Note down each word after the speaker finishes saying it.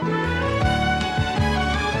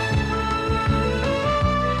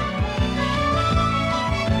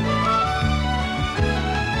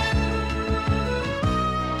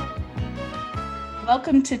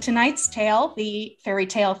Welcome to tonight's tale, the Fairy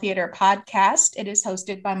Tale Theater podcast. It is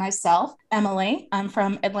hosted by myself, Emily. I'm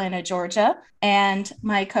from Atlanta, Georgia, and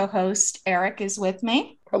my co-host Eric is with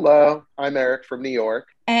me. Hello, I'm Eric from New York.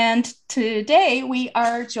 And today we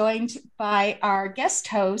are joined by our guest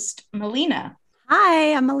host, Melina.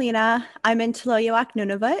 Hi, I'm Melina. I'm in Taloyoak,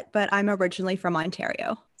 Nunavut, but I'm originally from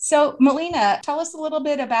Ontario. So, Melina, tell us a little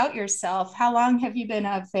bit about yourself. How long have you been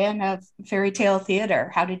a fan of fairy tale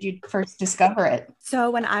theater? How did you first discover it? So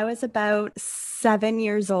when I was about 7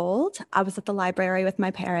 years old, I was at the library with my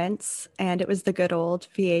parents, and it was the good old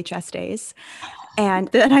VHS days. And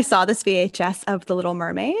then I saw this VHS of The Little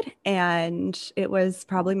Mermaid, and it was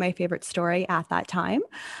probably my favorite story at that time.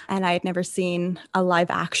 And I had never seen a live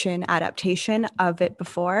action adaptation of it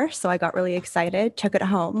before. So I got really excited, took it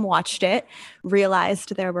home, watched it,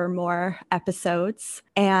 realized there were more episodes,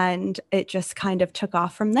 and it just kind of took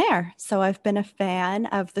off from there. So I've been a fan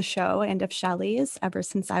of the show and of Shelley's ever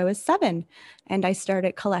since I was 7. And I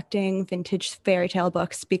started collecting vintage fairy tale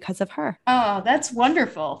books because of her. Oh, that's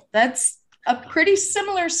wonderful. That's a pretty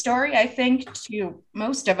similar story, I think, to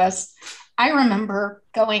most of us. I remember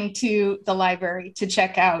going to the library to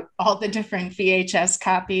check out all the different VHS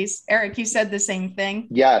copies. Eric, you said the same thing.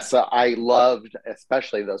 Yes, I loved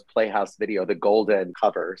especially those Playhouse Video, the golden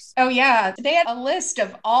covers. Oh, yeah. They had a list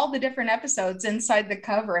of all the different episodes inside the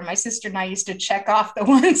cover, and my sister and I used to check off the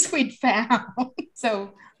ones we'd found.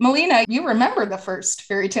 So, Melina, you remember the first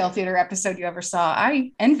fairy tale theater episode you ever saw.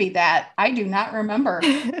 I envy that. I do not remember.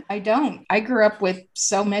 I don't. I grew up with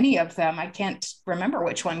so many of them. I can't remember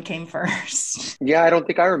which one came first. Yeah, I don't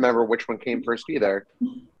think I remember which one came first either.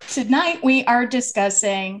 Tonight, we are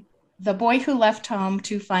discussing The Boy Who Left Home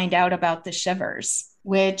to Find Out About the Shivers,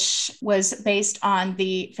 which was based on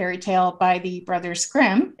the fairy tale by the Brothers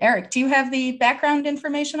Grimm. Eric, do you have the background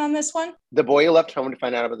information on this one? The Boy Who Left Home to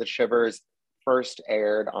Find Out About the Shivers first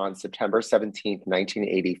aired on September 17th,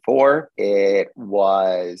 1984. It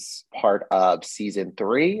was part of season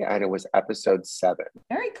 3, and it was episode 7.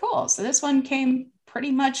 Very cool. So this one came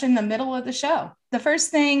pretty much in the middle of the show. The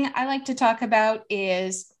first thing I like to talk about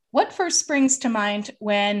is what first springs to mind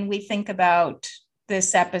when we think about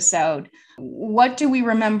this episode. What do we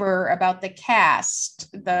remember about the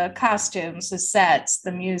cast, the costumes, the sets,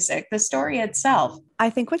 the music, the story itself?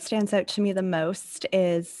 I think what stands out to me the most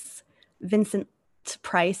is Vincent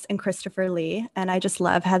Price and Christopher Lee. And I just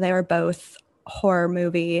love how they were both horror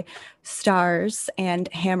movie stars and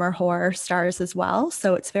Hammer horror stars as well.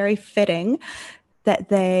 So it's very fitting that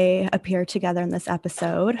they appear together in this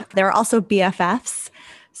episode. They were also BFFs.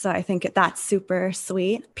 So I think that's super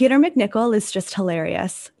sweet. Peter McNichol is just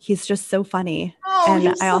hilarious. He's just so funny.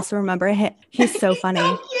 And I also remember him. He's so funny.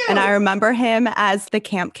 So and I remember him as the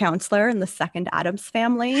camp counselor in the second Addams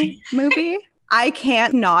Family movie. I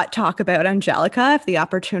can't not talk about Angelica if the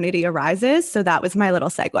opportunity arises. So that was my little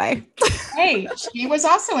segue. Hey, she was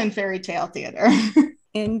also in fairy tale theater.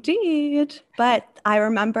 Indeed. But I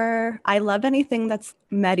remember I love anything that's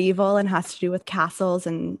medieval and has to do with castles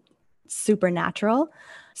and supernatural.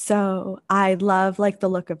 So I love like the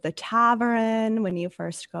look of the tavern when you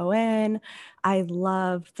first go in. I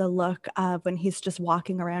love the look of when he's just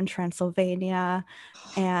walking around Transylvania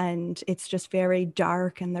and it's just very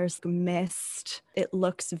dark and there's mist. It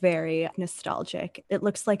looks very nostalgic. It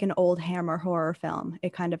looks like an old Hammer horror film.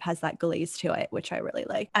 It kind of has that glaze to it, which I really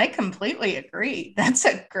like. I completely agree. That's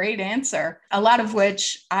a great answer. A lot of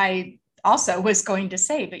which I also was going to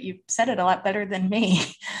say, but you said it a lot better than me.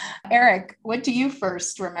 Eric, what do you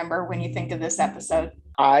first remember when you think of this episode?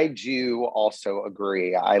 I do also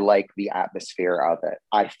agree. I like the atmosphere of it.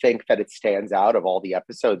 I think that it stands out of all the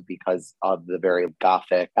episodes because of the very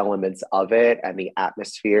gothic elements of it and the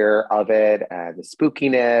atmosphere of it and the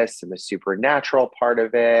spookiness and the supernatural part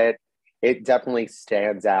of it. It definitely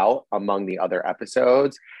stands out among the other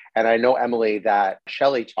episodes. And I know, Emily, that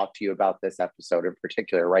Shelley talked to you about this episode in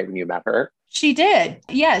particular, right, when you met her? She did.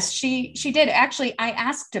 Yes, she did. Actually, I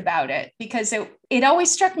asked about it because it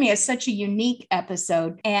always struck me as such a unique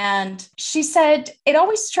episode. And she said it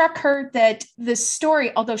always struck her that the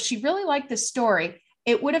story, although she really liked the story,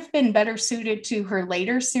 it would have been better suited to her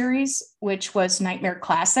later series, which was Nightmare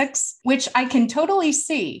Classics, which I can totally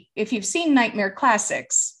see. If you've seen Nightmare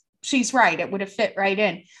Classics, she's right. It would have fit right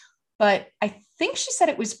in. But I think she said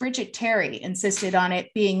it was Bridget Terry insisted on it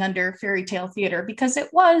being under fairy tale theater because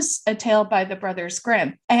it was a tale by the Brothers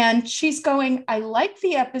Grimm. And she's going, I like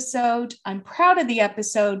the episode. I'm proud of the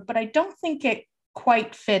episode, but I don't think it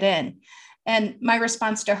quite fit in. And my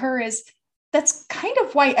response to her is, that's kind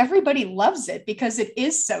of why everybody loves it, because it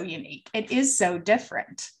is so unique. It is so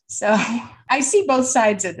different. So I see both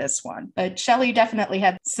sides of this one, but Shelley definitely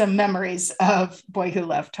had some memories of Boy Who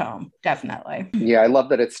Left Home. Definitely. Yeah, I love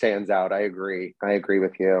that it stands out. I agree. I agree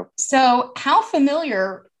with you. So how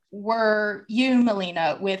familiar were you,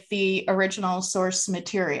 Melina, with the original source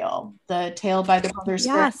material, the tale by the Brothers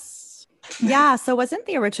Grimm? Yes. Yeah. So wasn't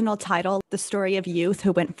the original title The Story of Youth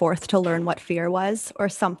Who Went Forth to Learn What Fear Was, or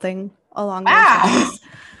something along those lines?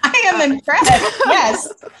 I am impressed. Yes.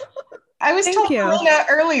 I was Thank told you. Melina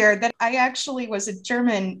earlier that I actually was a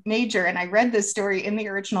German major, and I read this story in the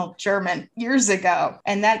original German years ago.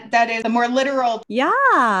 And that is the more literal. Yeah.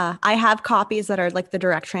 I have copies that are like the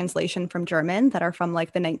direct translation from German that are from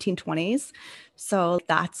like the 1920s. So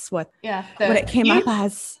that's what it came up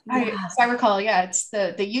as. As I recall, it's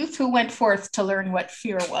the youth who went forth to learn what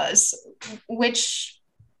fear was, which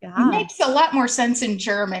makes a lot more sense in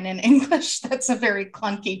German. In English, that's a very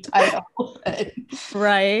clunky title.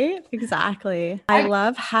 Right, exactly. I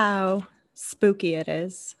love how spooky it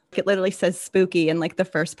is. It literally says spooky in like the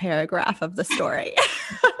first paragraph of the story.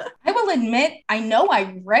 I will admit, I know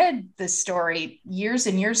I read the story years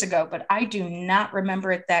and years ago, but I do not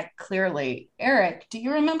remember it that clearly. Eric, do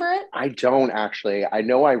you remember it? I don't actually. I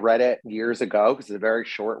know I read it years ago because it's a very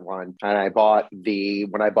short one. And when I bought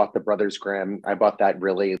the Brothers Grimm, I bought that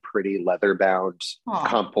really pretty leather bound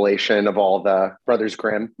compilation of all the Brothers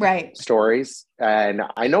Grimm stories. And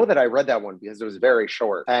I know that I read that one because it was very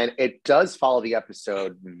short. And it does follow the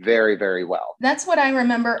episode very, very well. That's what I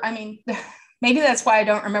remember. I mean, maybe that's why I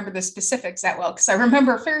don't remember the specifics that well, because I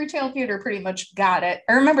remember Fairy Tale Theater pretty much got it.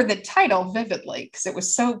 I remember the title vividly because it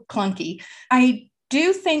was so clunky. I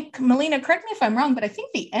do think, Melina, correct me if I'm wrong, but I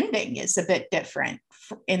think the ending is a bit different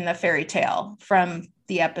in the fairy tale from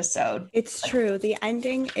the episode. It's true. The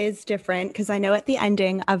ending is different because I know at the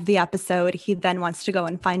ending of the episode, he then wants to go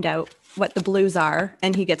and find out what the blues are,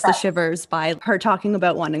 and he gets the shivers by her talking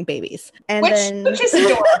about wanting babies. And which is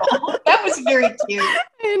adorable. That was very cute.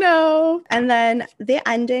 I know. And then the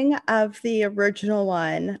ending of the original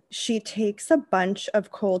one, she takes a bunch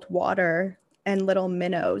of cold water and little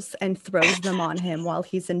minnows and throws them on him while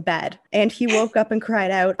he's in bed. And he woke up and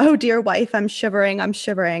cried out, "Oh, dear wife, I'm shivering. I'm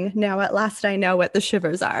shivering. Now at last I know what the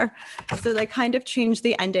shivers are." So they kind of changed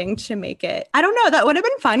the ending to make it, I don't know, that would have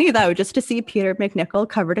been funny though, just to see Peter McNichol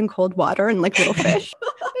covered in cold water and like little fish.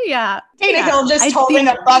 Yeah. McNichol just holding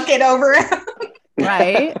a bucket over him.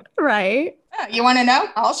 Right. You want to know?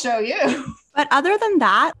 I'll show you. But other than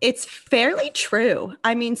that, it's fairly true.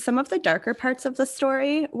 I mean, some of the darker parts of the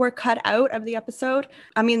story were cut out of the episode.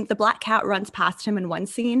 I mean, the black cat runs past him in one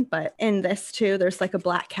scene, but in this too, there's like a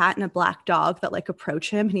black cat and a black dog that like approach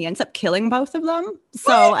him, and he ends up killing both of them.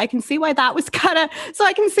 So I can see why that was cut out. So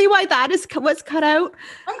I can see why that was cut out.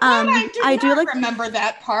 I'm glad I do remember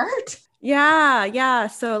that part. Yeah.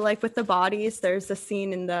 So like with the bodies, there's a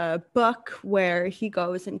scene in the book where he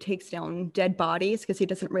goes and takes down dead bodies because he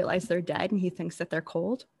doesn't realize they're dead and he thinks that they're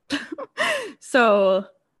cold. So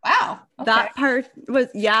wow. Okay. That part was,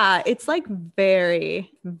 it's like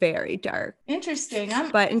very, very dark. Interesting.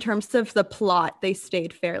 But in terms of the plot, they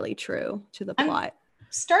stayed fairly true to the plot.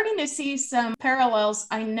 Starting to see some parallels.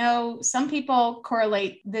 I know some people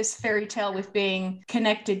correlate this fairy tale with being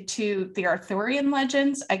connected to the Arthurian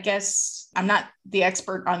legends. I guess I'm not the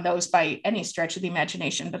expert on those by any stretch of the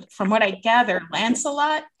imagination, but from what I gather,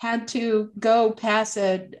 Lancelot had to go pass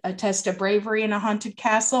a test of bravery in a haunted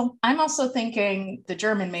castle. I'm also thinking, the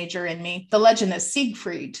German major in me, the legend of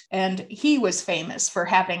Siegfried, and he was famous for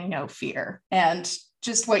having no fear. And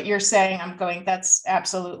just what you're saying, I'm going, that's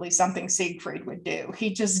absolutely something Siegfried would do.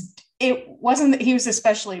 It wasn't that he was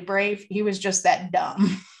especially brave. He was just that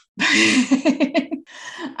dumb.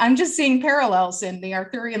 I'm just seeing parallels in the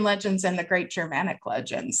Arthurian legends and the great Germanic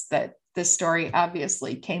legends that this story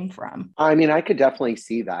obviously came from. I mean, I could definitely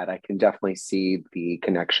see that. I can definitely see the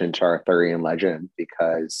connection to Arthurian legend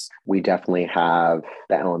because we definitely have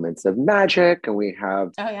the elements of magic and we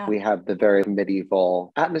have the very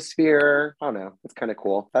medieval atmosphere. I don't know. It's kind of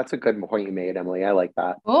cool. That's a good point you made, Emily. I like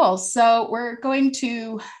that. Cool. So we're going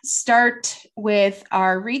to start with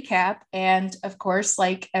our recap. And of course,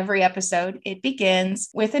 like every episode, it begins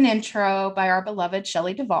with an intro by our beloved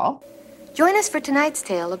Shelley Duvall. Join us for tonight's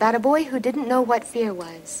tale about a boy who didn't know what fear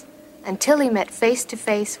was until he met face to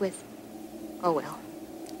face with, oh well,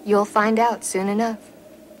 you'll find out soon enough.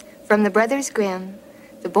 From the Brothers Grimm,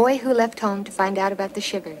 The Boy Who Left Home to Find Out About the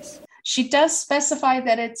Shivers. She does specify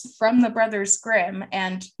that it's from the Brothers Grimm.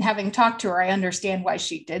 And having talked to her, I understand why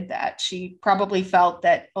she did that. She probably felt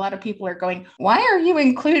that a lot of people are going, why are you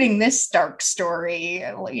including this dark story?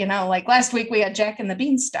 You know, like last week we had Jack and the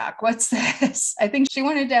Beanstalk. What's this? I think she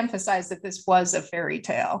wanted to emphasize that this was a fairy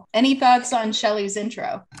tale. Any thoughts on Shelley's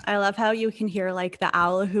intro? I love how you can hear like the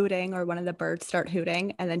owl hooting or one of the birds start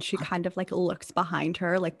hooting, and then she kind of like looks behind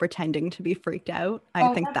her, like pretending to be freaked out.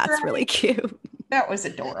 I think that's right. really cute. That was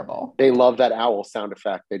adorable. They love that owl sound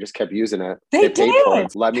effect. They just kept using it. They paid did. for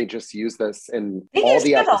it. Let me just use this in They all used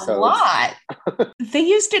the it episodes. a lot. They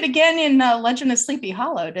used it again in Legend of Sleepy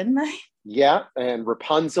Hollow, didn't they? Yeah, and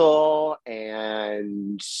Rapunzel,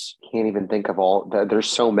 and can't even think of all. There's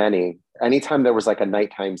so many. Anytime there was like a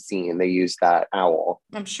nighttime scene, they used that owl.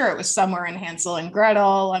 I'm sure it was somewhere in Hansel and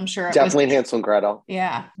Gretel. I'm sure it Definitely was Hansel and Gretel.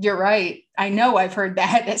 Yeah, you're right. I know I've heard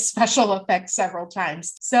that as special effects several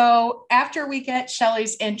times. So after we get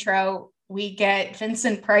Shelley's intro, we get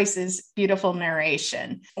Vincent Price's beautiful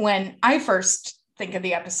narration. When I first think of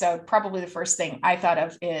the episode, probably the first thing I thought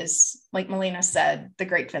of is, like Melina said, the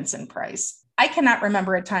great Vincent Price. I cannot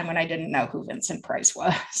remember a time when I didn't know who Vincent Price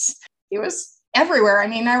was. He was everywhere. I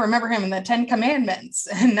mean, I remember him in the 10 Commandments,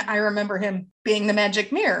 and I remember him being the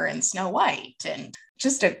Magic Mirror in Snow White, and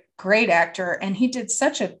just a great actor. And he did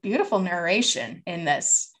such a beautiful narration in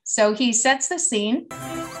this. So he sets the scene.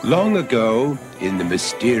 Long ago, in the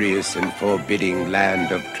mysterious and forbidding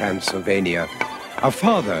land of Transylvania, a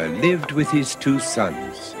father lived with his 2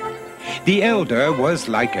 sons. The elder was,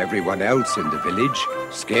 like everyone else in the village,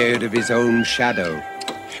 scared of his own shadow.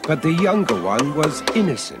 But the younger one was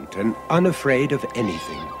innocent and unafraid of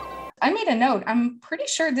anything. I made a note. I'm pretty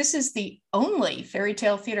sure this is the only fairy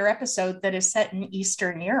tale theater episode that is set in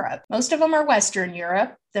Eastern Europe. Most of them are Western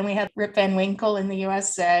Europe. Then we had Rip Van Winkle in the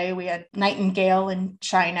USA. We had Nightingale in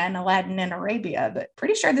China and Aladdin in Arabia. But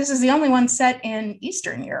pretty sure this is the only one set in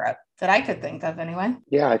Eastern Europe that I could think of anyway.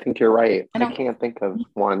 Yeah, I think you're right. I can't think of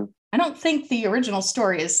one. I don't think the original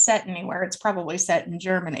story is set anywhere. It's probably set in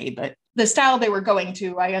Germany, but the style they were going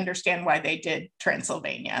to, I understand why they did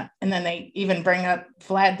Transylvania. And then they even bring up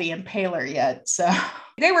Vlad the Impaler yet. So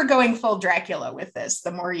they were going full Dracula with this,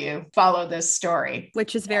 the more you follow this story.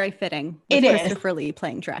 Which is very fitting. It is. Christopher Lee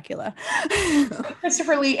playing Dracula.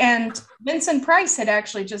 Christopher Lee and Vincent Price had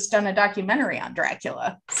actually just done a documentary on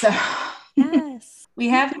Dracula. So yes. We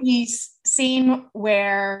have the scene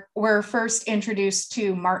where we're first introduced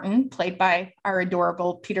to Martin, played by our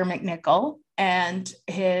adorable Peter McNichol, and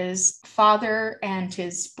his father and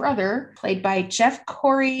his brother, played by Jeff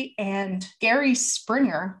Corey and Gary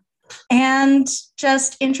Springer, and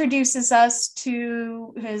just introduces us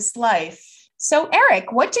to his life. So,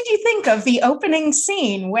 Eric, what did you think of the opening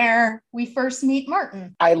scene where we first meet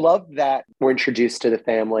Martin? I love that we're introduced to the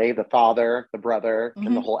family, the father, the brother,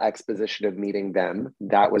 and the whole exposition of meeting them.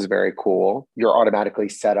 That was very cool. You're automatically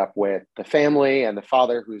set up with the family and the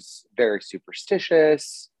father, who's very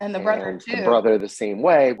superstitious. And the brother, too. The brother the same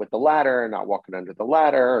way, with the ladder, not walking under the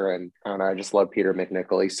ladder. And I don't know, I just love Peter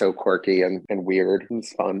McNichol. He's so quirky and weird.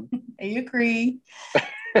 It's fun. I agree.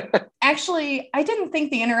 Actually, I didn't think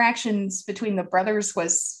the interactions between the brothers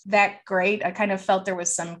was that great. I kind of felt there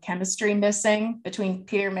was some chemistry missing between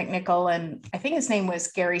Peter McNichol and I think his name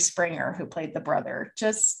was Gary Springer, who played the brother.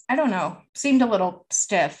 Just, I don't know, seemed a little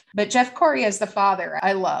stiff. But Jeff Corey as the father,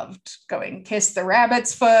 I loved going kiss the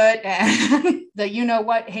rabbit's foot and the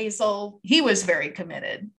you-know-what Hazel. He was very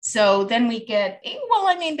committed. So then we get, well,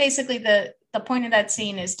 I mean, basically the point of that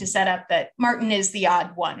scene is to set up that Martin is the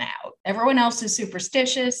odd one out. Everyone else is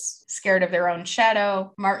superstitious, scared of their own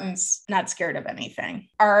shadow. Martin's not scared of anything.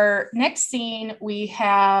 Our next scene, we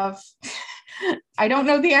have, I don't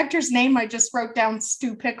know the actor's name. I just wrote down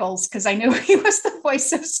Stu Pickles because I knew he was the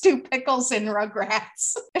voice of Stu Pickles in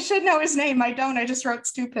Rugrats. I should know his name. I don't. I just wrote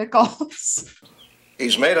Stu Pickles.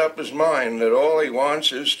 He's made up his mind that all he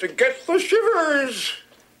wants is to get the shivers.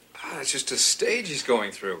 It's just a stage he's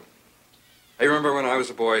going through. I remember when I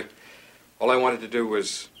was a boy, all I wanted to do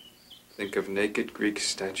was think of naked Greek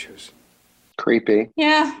statues. Creepy.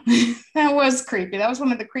 Yeah, that was creepy. That was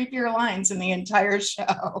one of the creepier lines in the entire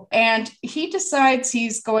show. And he decides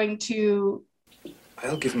he's going to...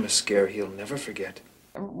 I'll give him a scare he'll never forget.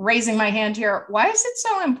 Raising my hand here, why is it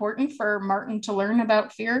so important for Martin to learn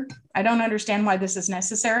about fear? I don't understand why this is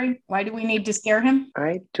necessary. Why do we need to scare him?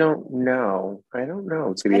 I don't know, to be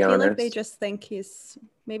honest. I feel like they just think he's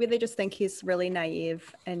really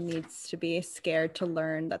naive and needs to be scared to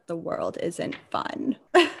learn that the world isn't fun.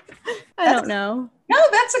 I don't know. No,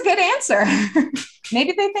 that's a good answer.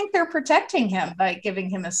 Maybe they think they're protecting him by giving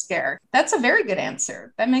him a scare. That's a very good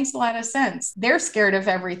answer. That makes a lot of sense. They're scared of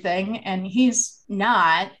everything and he's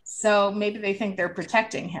not. So maybe they think they're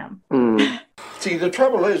protecting him. See, the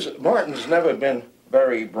trouble is, Martin's never been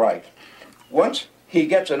very bright. Once he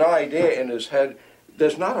gets an idea in his head,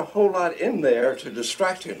 there's not a whole lot in there to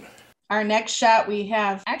distract him. Our next shot we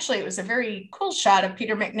have, actually, it was a very cool shot of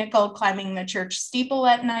Peter MacNicol climbing the church steeple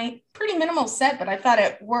at night. Pretty minimal set, but I thought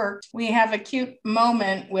it worked. We have a cute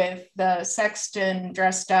moment with the sexton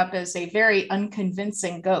dressed up as a very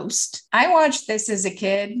unconvincing ghost. I watched this as a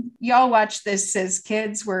kid. Y'all watched this as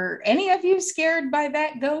kids. Were any of you scared by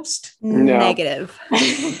that ghost? No. Negative.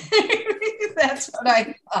 That's what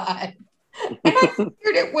I thought. And I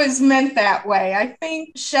figured it was meant that way. I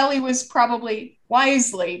think Shelley was probably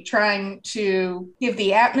wisely trying to give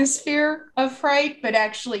the atmosphere of fright, but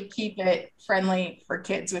actually keep it friendly for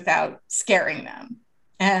kids without scaring them.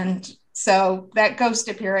 And so that ghost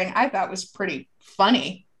appearing, I thought was pretty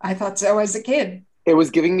funny. I thought so as a kid. It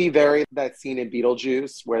was giving me very that scene in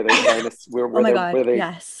Beetlejuice where they're trying to where they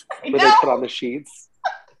yes. where they put on the sheets.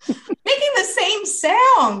 Making the same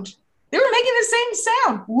sound. They were making the same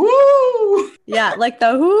sound. Woo! Yeah, like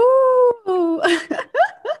the whoo.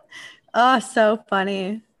 Oh, so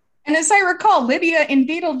funny. And as I recall, Lydia in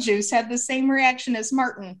Beetlejuice had the same reaction as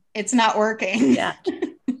Martin. It's not working. Yeah,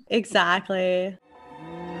 exactly.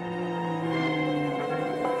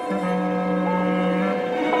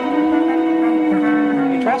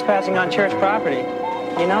 You're trespassing on church property.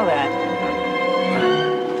 You know that.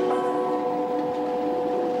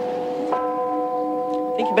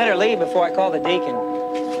 I think you better leave before I call the deacon.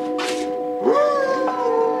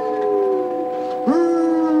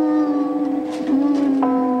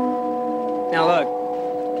 Now look,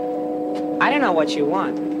 I don't know what you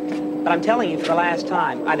want, but I'm telling you for the last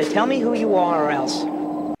time, either tell me who you are or else.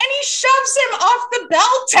 And he shoves him off the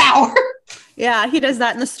bell tower. Yeah, he does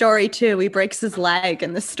that in the story too. He breaks his leg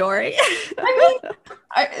in the story. I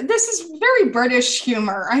mean, this is very British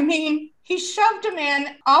humor. I mean, he shoved a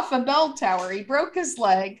man off a bell tower. He broke his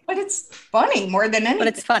leg, but it's funny more than anything. But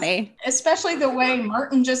it's funny. Especially the way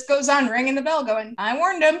Martin just goes on ringing the bell going, I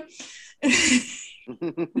warned him.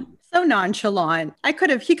 So nonchalant. I could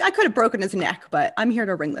have broken his neck, but I'm here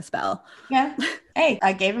to ring this bell. Yeah. Hey,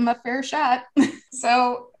 I gave him a fair shot.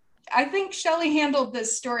 So I think Shelley handled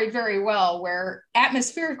this story very well, where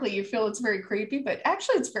atmospherically you feel it's very creepy, but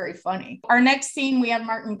actually it's very funny. Our next scene, we have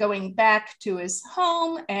Martin going back to his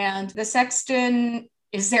home, and the sexton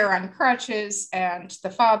is there on crutches, and the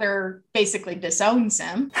father basically disowns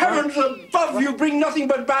him. Heavens above, you bring nothing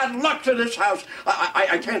but bad luck to this house.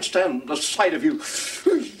 I can't stand the sight of you.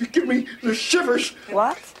 You give me the shivers.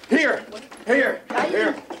 What? Here. Here's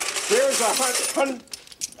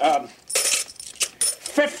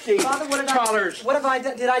 $50. Father, what have I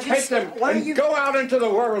done? Did I Take just... them and go out into the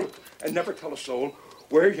world and never tell a soul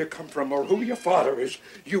where you come from or who your father is.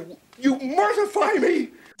 You mortify me.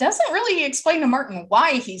 Doesn't really explain to Martin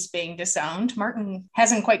why he's being disowned. Martin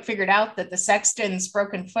hasn't quite figured out that the sexton's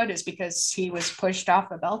broken foot is because he was pushed off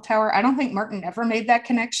a bell tower. I don't think Martin ever made that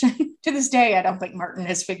connection. To this day, I don't think Martin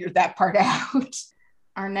has figured that part out.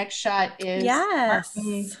 Our next shot is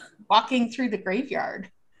Martin walking through the graveyard.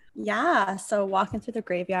 Yeah, so walking through the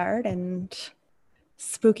graveyard and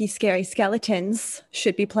spooky, scary skeletons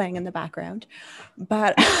should be playing in the background.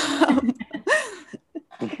 But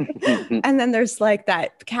and then there's like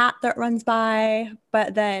that cat that runs by,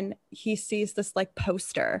 but then he sees this like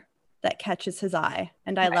poster that catches his eye.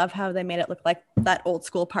 And I love how they made it look like that old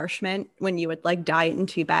school parchment when you would like dye it in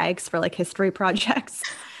 2 bags for like history projects.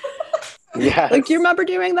 Yeah. Like, you remember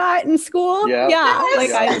doing that in school? Yeah. Yeah.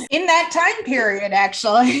 Yes. Like In that time period,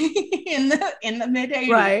 actually, in the mid 80s.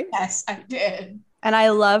 Right. Yes, I did. And I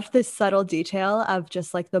love this subtle detail of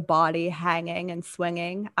just like the body hanging and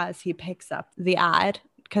swinging as he picks up the ad.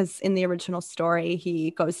 Because in the original story,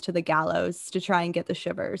 he goes to the gallows to try and get the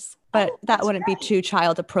shivers. But that wouldn't be too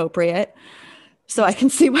child appropriate. So I can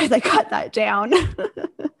see why they cut that down.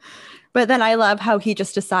 But then I love how he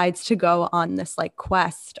just decides to go on this like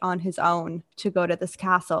quest on his own to go to this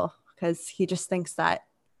castle. Because he just thinks that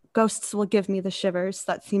ghosts will give me the shivers.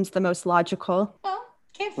 That seems the most logical. Well,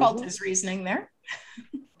 can't fault his reasoning there.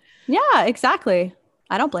 Yeah, exactly.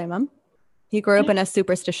 I don't blame him. He grew up in a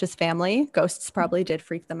superstitious family. Ghosts probably did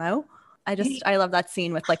freak them out. I love that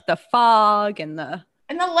scene with like the fog and the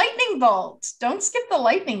lightning bolt. Don't skip the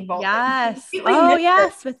lightning bolt. Yes. Oh,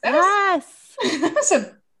 yes. Yes. That was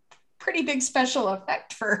a pretty big special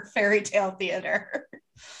effect for fairy tale theater.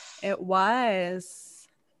 It was.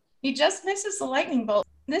 He just misses the lightning bolt.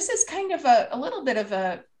 This is kind of a little bit of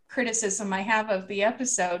a criticism I have of the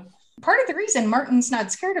episode. Part of the reason Martin's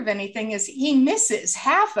not scared of anything is he misses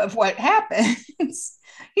half of what happens.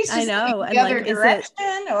 He's just going the other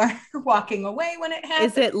direction or walking away when it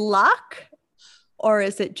happens. Is it luck? Or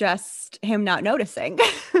is it just him not noticing?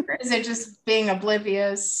 Or is it just being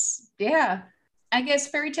oblivious? Yeah. I guess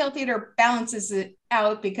fairy tale theater balances it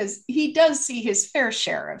out because he does see his fair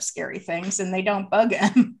share of scary things and they don't bug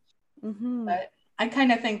him. Mm-hmm. But I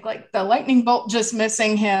kind of think like the lightning bolt just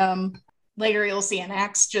missing him. Later you'll see an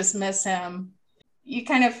axe just miss him. You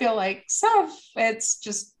kind of feel like some of it's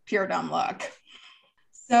just pure dumb luck.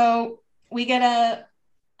 So we get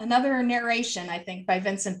another narration, I think, by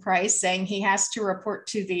Vincent Price saying he has to report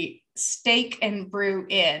to the Steak and Brew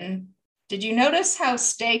Inn. Did you notice how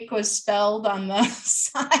steak was spelled on the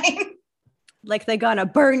sign? Like they're gonna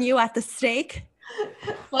burn you at the stake?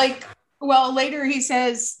 Like, well, later he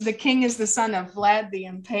says the king is the son of Vlad the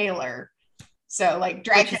Impaler. So like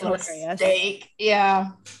Dracula's steak.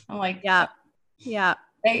 Yeah. I'm like, yeah.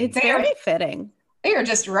 It's very fitting. They are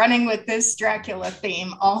just running with this Dracula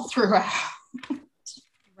theme all throughout.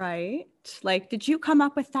 Right. Like, did you come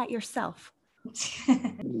up with that yourself?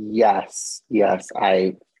 Yes.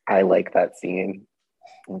 I like that scene.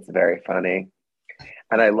 It's very funny.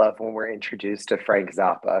 And I love when we're introduced to Frank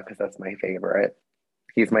Zappa because that's my favorite.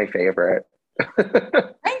 He's my favorite.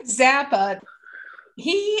 Frank Zappa,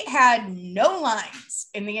 he had no lines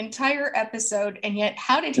in the entire episode, and yet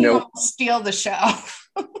how did he almost steal the show?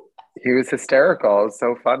 He was hysterical. It was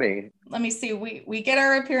so funny. Let me see. We get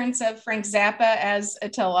our appearance of Frank Zappa as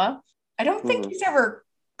Attila. I don't think he's ever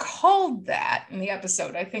called that in the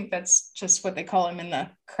episode. I think that's just what they call him in the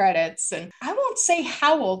credits. And I won't say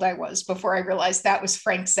how old I was before I realized that was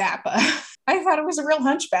Frank Zappa. I thought it was a real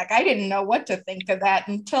hunchback. I didn't know what to think of that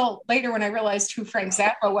until later when I realized who Frank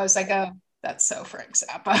Zappa was. I go, that's so Frank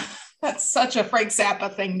Zappa. That's such a Frank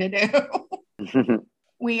Zappa thing to do.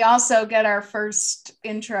 We also get our first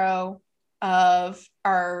intro of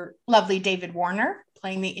our lovely David Warner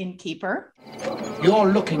playing the innkeeper. You're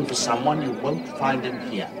looking for someone, you won't find him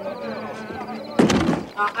here.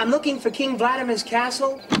 I'm looking for King Vladimir's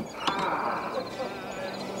castle.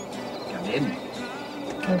 Come in.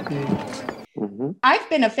 Okay. Mm-hmm. I've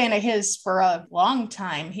been a fan of his for a long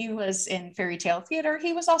time. He was in Fairy Tale Theater.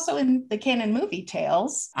 He was also in the canon movie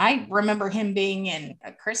Tales. I remember him being in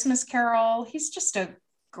A Christmas Carol. He's just a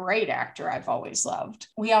great actor I've always loved.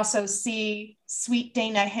 We also see sweet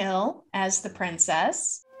Dana Hill as the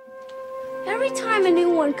princess. Every time a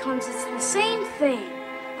new one comes, it's the same thing.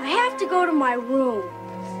 I have to go to my room.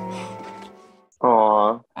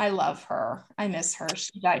 Aww. I love her. I miss her.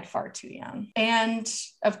 She died far too young. And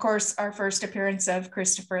of course, our first appearance of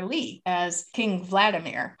Christopher Lee as King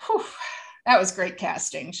Vladimir. Whew. That was great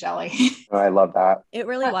casting, Shelley. I love that. It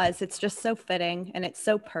really was. It's just so fitting and it's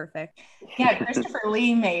so perfect. Yeah, Christopher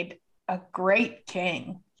Lee made a great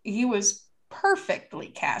king. He was perfectly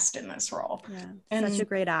cast in this role. Yeah, and such a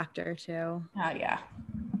great actor too. Oh, yeah.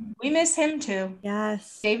 We miss him too.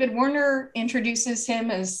 Yes. David Warner introduces him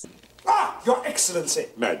as... Your Excellency.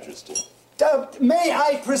 Majesty. May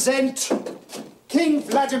I present King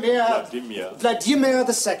Vladimir II.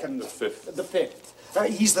 The Fifth.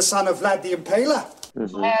 He's the son of Vlad the Impaler.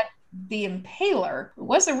 Vlad the Impaler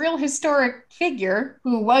was a real historic figure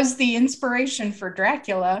who was the inspiration for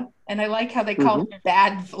Dracula. And I like how they called him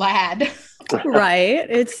Bad Vlad. Right.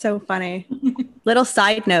 It's so funny. Little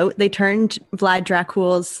side note, they turned Vlad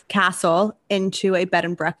Dracula's castle into a bed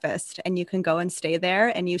and breakfast. And you can go and stay there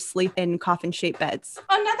and you sleep in coffin-shaped beds.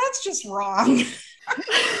 Oh, no, that's just wrong.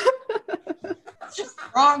 It's just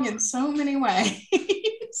wrong in so many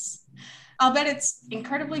ways. I'll bet it's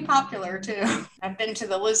incredibly popular, too. I've been to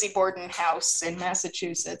the Lizzie Borden house in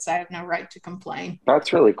Massachusetts. I have no right to complain.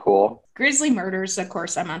 That's really cool. Grisly murders, of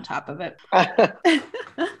course, I'm on top of it.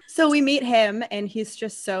 So we meet him, and he's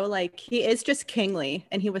just so, he is just kingly,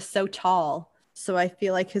 and he was so tall. So I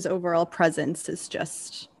feel like his overall presence is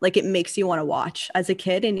just, it makes you want to watch as a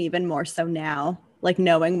kid, and even more so now,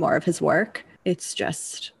 knowing more of his work. It's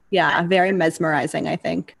just... yeah, very mesmerizing, I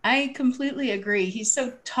think. I completely agree. He's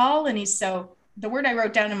so tall and he's so, the word I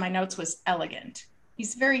wrote down in my notes was elegant.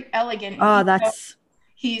 He's very elegant. Oh, that's...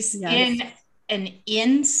 He's in an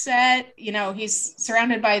inn set. He's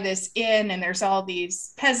surrounded by this inn and there's all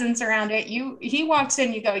these peasants around it. He walks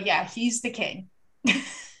in, you go, yeah, he's the king.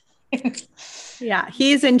 Yeah,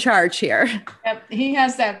 he's in charge here. Yep, he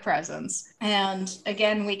has that presence. And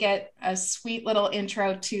again, we get a sweet little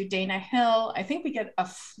intro to Dana Hill. I think we get a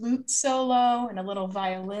flute solo and a little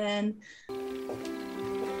violin. Good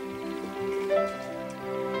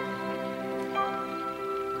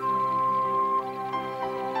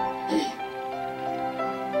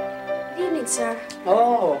evening, sir.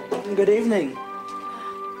 Oh, Good evening.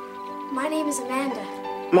 My name is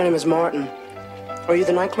Amanda. My name is Martin. Are you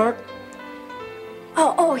the night clerk?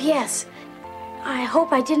 Oh, yes. I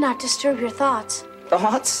hope I did not disturb your thoughts.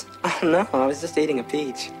 Thoughts? Oh, no, I was just eating a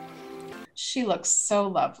peach. She looks so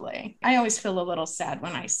lovely. I always feel a little sad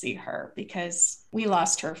when I see her because we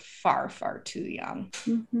lost her far, far too young.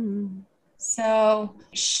 Mm-hmm. So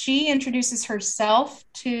she introduces herself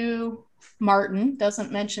to Martin,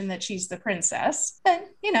 doesn't mention that she's the princess, but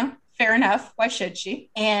fair enough. Why should she?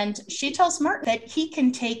 And she tells Martin that he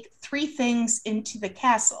can take 3 things into the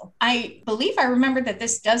castle. I believe I remember that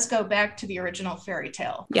this does go back to the original fairy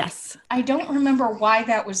tale. Yes. I don't remember why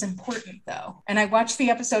that was important, though. And I watched the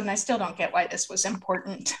episode and I still don't get why this was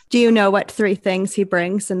important. Do you know what 3 things he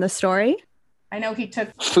brings in the story? I know he took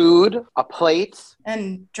food, a plate,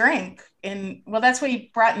 and drink. And well, that's what he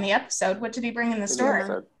brought in the episode. What did he bring in the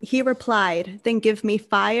story? He replied, then give me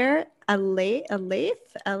fire, a lathe,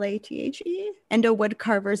 L-A-T-H-E, and a wood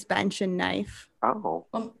carver's bench and knife. Oh.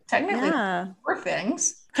 Well, technically, 4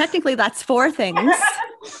 things. Technically, that's 4 things.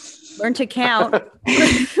 Learn to count.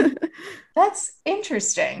 That's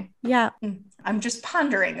interesting. Yeah. I'm just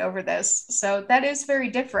pondering over this. So that is very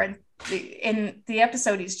different. In the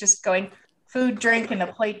episode, he's just going food, drink, and a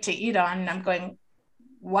plate to eat on. And I'm going,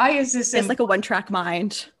 why is this? It's like a one-track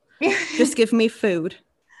mind. Just give me food.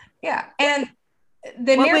 Yeah. And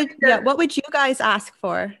the narrator, what would you guys ask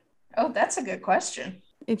for? Oh, that's a good question.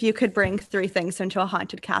 If you could bring 3 things into a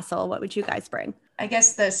haunted castle, what would you guys bring? I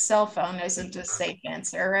guess the cell phone isn't a safe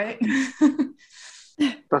answer, right?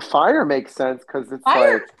 The fire makes sense because it's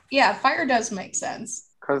fire. like... Yeah, fire does make sense.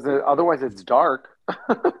 Because otherwise it's dark.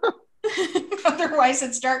 Otherwise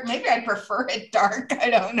it's dark. Maybe I'd prefer it dark.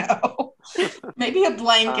 I don't know. Maybe a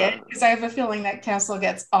blanket, because I have a feeling that castle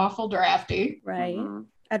gets awful drafty. Right. Mm-hmm.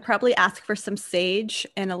 I'd probably ask for some sage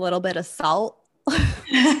and a little bit of salt.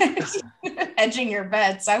 Edging your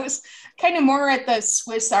bets. I was kind of more at the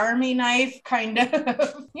Swiss Army knife kind of.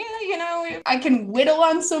 Yeah, I can whittle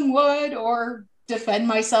on some wood or defend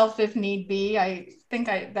myself if need be. I think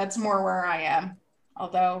that's more where I am.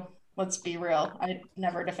 Although, let's be real, I'd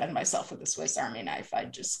never defend myself with a Swiss Army knife.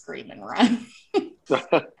 I'd just scream and run.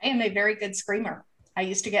 I am a very good screamer. I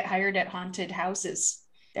used to get hired at haunted houses.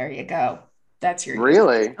 There you go. That's your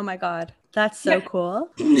really? Oh my God. That's so cool.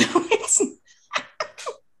 No, it's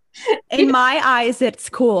in my eyes, it's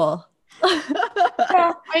cool.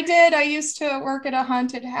 Yeah, I did. I used to work at a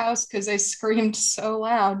haunted house because I screamed so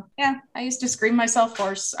loud. Yeah, I used to scream myself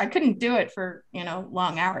hoarse. I couldn't do it for,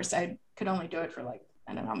 long hours. I could only do it for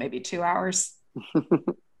I don't know, maybe 2 hours.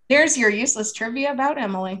 There's your useless trivia about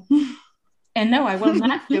Emily. And no, I will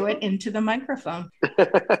not do it into the microphone.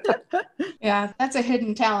 Yeah, that's a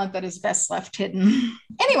hidden talent that is best left hidden.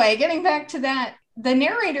 Anyway, getting back to that, the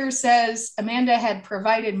narrator says Amanda had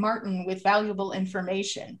provided Martin with valuable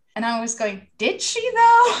information. And I was going, did she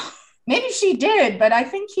though? Maybe she did, but I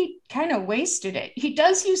think he kind of wasted it. He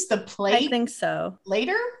does use the plate. I think so.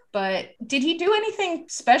 Later, but did he do anything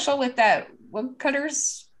special with that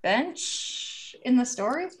woodcutter's bench in the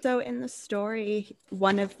story? So in the story,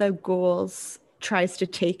 one of the ghouls tries to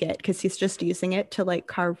take it because he's just using it to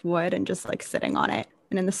carve wood and just sitting on it.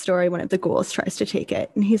 And in the story, one of the ghouls tries to take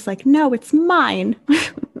it. And he's like, no, it's mine.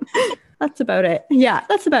 That's about it. Yeah,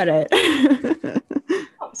 that's about it.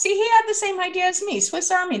 See, he had the same idea as me.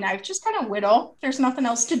 Swiss Army knife, just kind of whittle. There's nothing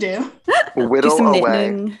else to do. Whittle do away.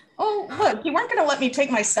 Knitting. Oh, look, you weren't going to let me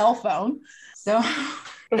take my cell phone. So,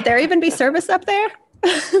 would there even be service up there?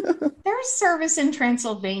 There's service in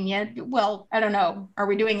Transylvania. Well, I don't know. Are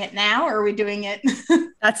we doing it now or are we doing it?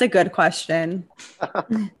 That's a good question.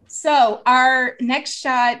 So our next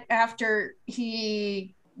shot after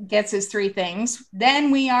he gets his 3 things, then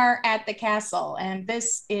we are at the castle. And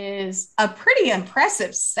this is a pretty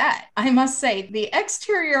impressive set. I must say, the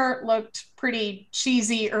exterior looked pretty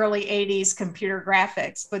cheesy early 80s computer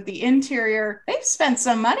graphics, but the interior, they've spent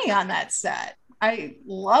some money on that set. I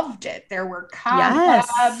loved it. There were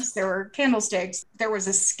cobwebs, there were candlesticks, there was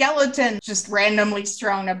a skeleton just randomly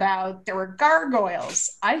strewn about, there were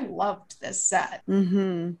gargoyles. I loved this set.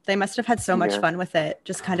 Mm-hmm. They must have had so much fun with it,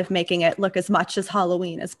 just kind of making it look as much as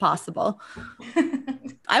Halloween as possible.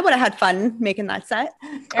 I would have had fun making that set.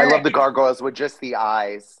 I love the gargoyles with just the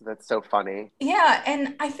eyes. That's so funny. Yeah,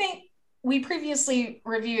 and I think we previously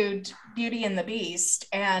reviewed Beauty and the Beast,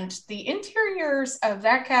 and the interiors of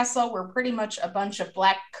that castle were pretty much a bunch of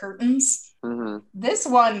black curtains. Mm-hmm. This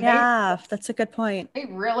one, that's a good point. They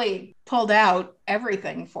really pulled out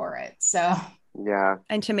everything for it. So yeah,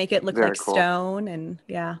 and to make it look like cool. Stone, and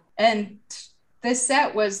yeah. And this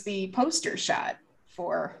set was the poster shot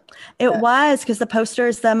for. It was, because the poster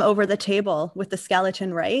is them over the table with the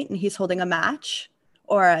skeleton, right? And he's holding a match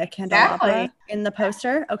or a candelabra in the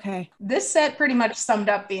poster. Okay. This set pretty much summed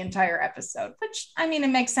up the entire episode, which, I mean, it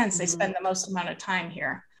makes sense. They spend the most amount of time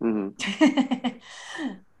here.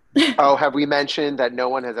 Oh, have we mentioned that no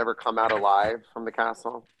one has ever come out alive from the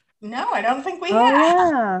castle? No, I don't think we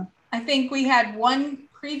have. Yeah. I think we had one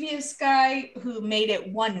previous guy who made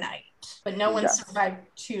it one night, but no one survived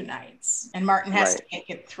 2 nights. And Martin has to make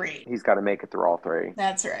it 3. He's got to make it through all 3.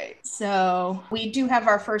 That's right. So we do have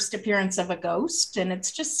our first appearance of a ghost, and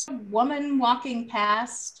it's just a woman walking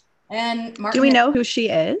past. And Martin, do we know who she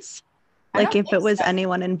is? Like if it was so.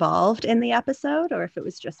 Anyone involved in the episode, or if it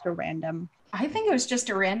was just a random... I think it was just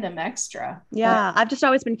a random extra. Yeah, I've just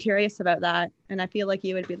always been curious about that. And I feel like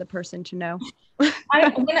you would be the person to know.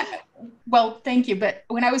 Well, thank you. But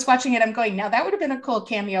when I was watching it, I'm going, now that would have been a cool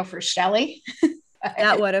cameo for Shelley.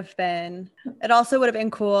 That would have been. It also would have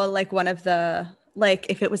been cool, like one of the, like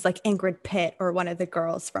if it was like Ingrid Pitt or one of the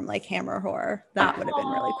girls from like Hammer Horror. That would have been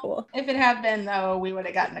really cool. If it had been, though, we would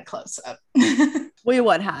have gotten a close-up. We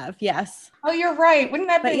would have, yes. Oh, you're right. Wouldn't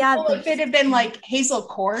that be cool if it had been like Hazel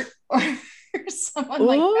Court or someone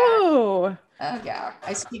like that? Oh yeah,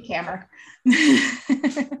 I speak Hammer.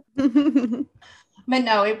 But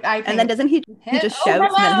no, I think, and then doesn't he just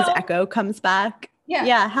shouts and then his echo comes back?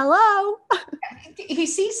 Yeah, hello. He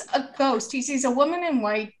sees a ghost. He sees a woman in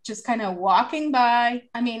white just kind of walking by.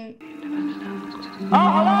 I mean,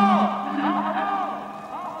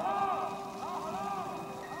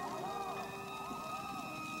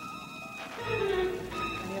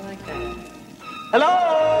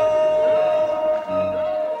 hello.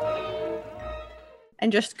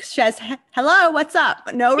 And just says, hello, what's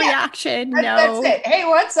up? No reaction. That's it. Hey,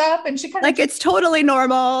 what's up? And she kind of like it's totally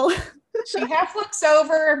normal. She half looks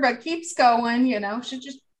over, but keeps going, you know.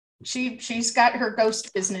 She's got her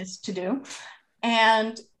ghost business to do.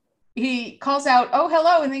 And he calls out, oh,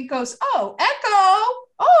 hello. And then he goes, oh,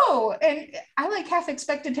 Echo. Oh, and I like half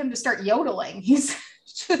expected him to start yodeling. He's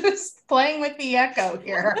just playing with the echo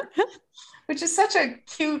here. Which is such a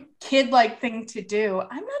cute kid-like thing to do.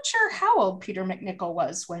 I'm not sure how old Peter McNichol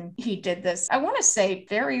was when he did this. I want to say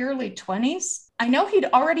very early 20s. I know he'd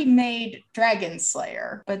already made Dragon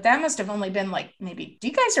Slayer, but that must have only been like maybe... Do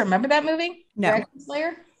you guys remember that movie? No. Dragon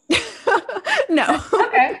Slayer? No.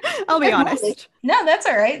 Okay. I'll be honest. Movie. No, that's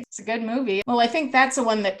all right. It's a good movie. Well, I think that's the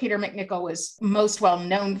one that Peter McNichol was most well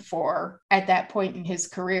known for at that point in his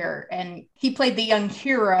career. And he played the young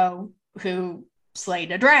hero who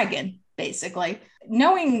slayed a dragon. Basically,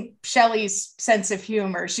 knowing Shelley's sense of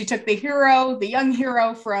humor, she took the young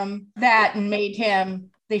hero from that and made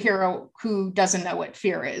him the hero who doesn't know what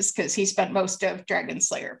fear is, because he spent most of Dragon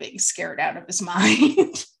Slayer being scared out of his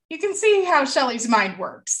mind. You can see how Shelley's mind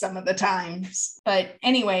works some of the times. But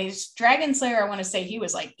anyways, Dragon Slayer, I want to say he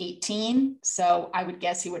was like 18. So I would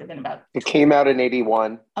guess he would have been about... It came out in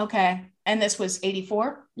 81. Okay. And this was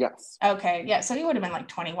 84? Yes. Okay. Yeah. So he would have been like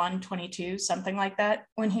 21, 22, something like that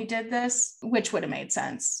when he did this, which would have made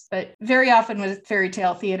sense. But very often with fairy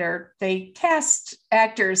tale theater, they cast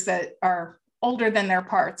actors that are older than their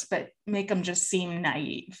parts, but make them just seem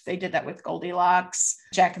naive. They did that with Goldilocks,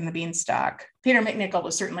 Jack and the Beanstalk. Peter McNichol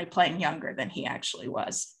was certainly playing younger than he actually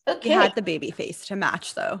was. Okay. He had the baby face to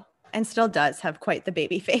match, though, and still does have quite the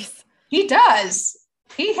baby face. He does.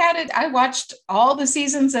 He had it. I watched all the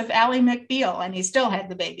seasons of Ally McBeal, and he still had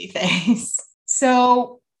the baby face.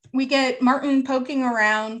 So we get Martin poking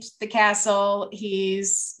around the castle.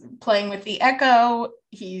 He's playing with the echo.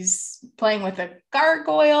 He's playing with a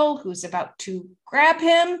gargoyle who's about to grab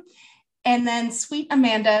him. And then sweet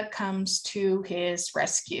Amanda comes to his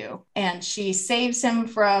rescue, and she saves him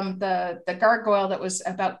from the gargoyle that was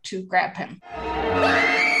about to grab him.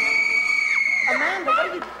 Amanda, what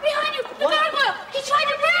are you... Behind you! The gargoyle! He tried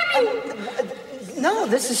to grab you! No,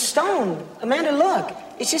 this is stone. Amanda, look.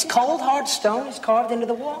 It's just cold, hard stone. It's carved into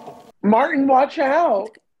the wall. Martin, watch out.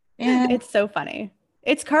 Yeah. It's so funny.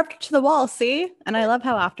 It's carved to the wall, see? And I love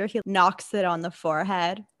how after he knocks it on the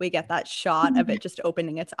forehead, we get that shot of it just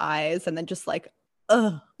opening its eyes and then just like,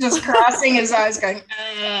 ugh. Just crossing his eyes going, ugh.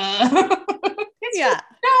 It's yeah. just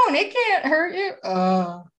stone. It can't hurt you.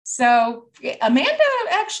 Ugh. So Amanda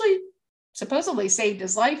actually supposedly saved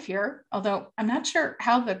his life here, although I'm not sure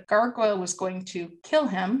how the gargoyle was going to kill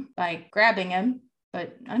him by grabbing him,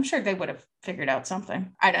 but I'm sure they would have figured out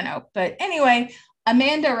something. I don't know. But anyway,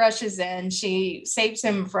 Amanda rushes in. She saves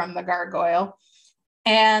him from the gargoyle.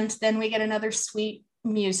 And then we get another sweet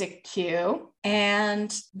music cue.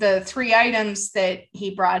 And the 3 items that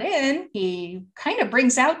he brought in, he kind of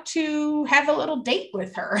brings out to have a little date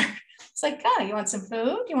with her. It's like, oh, you want some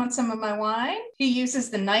food? You want some of my wine? He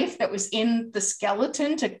uses the knife that was in the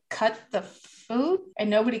skeleton to cut the food, and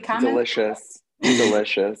nobody comments.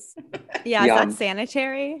 Delicious. Yeah, is that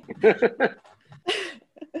sanitary?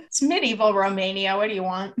 It's medieval Romania. What do you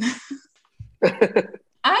want?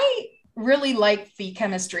 I really like the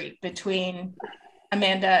chemistry between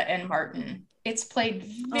Amanda and Martin. It's played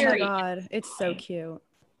very. Oh my God, it's so cute.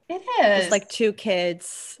 It is. Just like two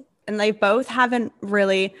kids, and they both haven't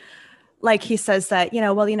really, like he says that,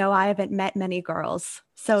 I haven't met many girls.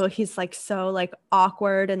 So he's like so like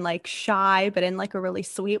awkward and like shy, but in like a really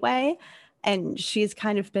sweet way. And she's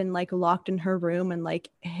kind of been like locked in her room and like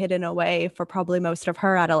hidden away for probably most of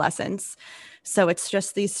her adolescence. So it's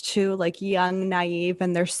just these two like young, naive,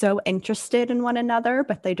 and they're so interested in one another,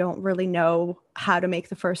 but they don't really know how to make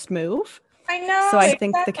the first move. I know. So I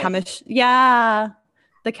think the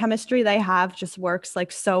chemistry they have just works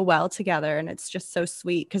like so well together, and it's just so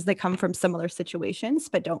sweet because they come from similar situations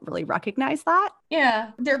but don't really recognize that.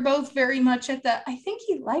 Yeah, they're both very much at the, I think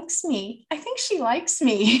he likes me. I think she likes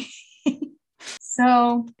me.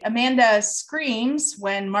 So Amanda screams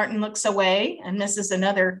when Martin looks away, and this is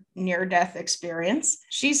another near-death experience.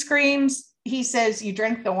 She screams. He says, you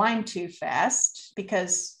drank the wine too fast,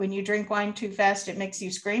 because when you drink wine too fast, it makes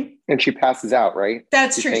you scream. And she passes out, right?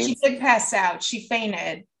 That's true. She did pass out. She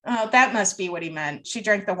fainted. Oh, that must be what he meant. She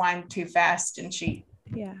drank the wine too fast and she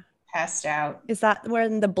passed out. Is that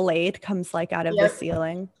when the blade comes like out of the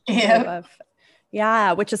ceiling? Yeah.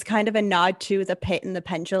 Yeah, which is kind of a nod to the pit and the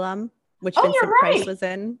pendulum, which Oh, Vincent you're right. Price was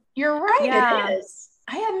in. You're right. Yeah. It is.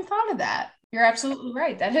 I hadn't thought of that. You're absolutely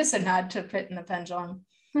right. That is a nod to Pit and the Pendulum.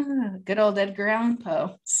 Good old Edgar Allan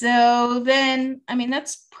Poe. So then,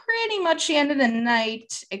 that's pretty much the end of the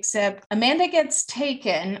night, except Amanda gets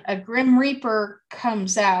taken. A Grim Reaper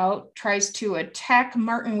comes out, tries to attack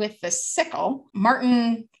Martin with the sickle.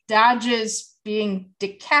 Martin dodges being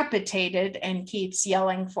decapitated and keeps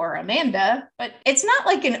yelling for Amanda, but it's not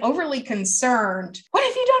like an overly concerned, what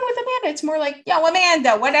have you done with Amanda? It's more like, yo,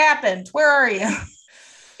 Amanda, what happened? Where are you?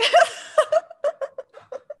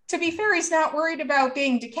 To be fair, he's not worried about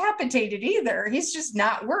being decapitated either. He's just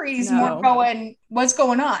not worried. He's more going, what's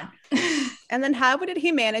going on? And then how did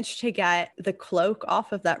he manage to get the cloak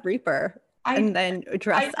off of that Reaper and then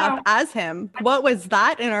dress up as him? What was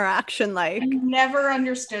that interaction like? I never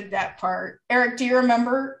understood that part. Eric, do you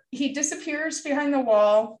remember? He disappears behind the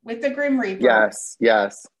wall with the Grim Reaper.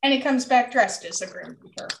 Yes. And he comes back dressed as a Grim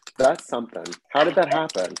Reaper. That's something. How did that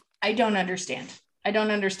happen? I don't understand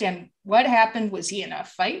what happened. Was he in a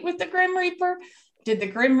fight with the Grim Reaper? Did the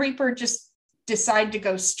Grim Reaper just decide to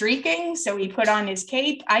go streaking, so he put on his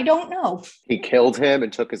cape? I don't know. He killed him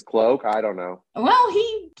and took his cloak? I don't know. Well,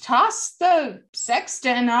 he tossed the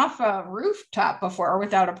sexton off a rooftop before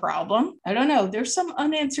without a problem. I don't know. There's some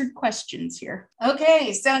unanswered questions here.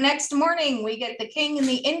 Okay, so next morning we get the king and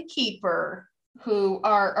the innkeeper, who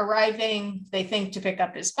are arriving, they think, to pick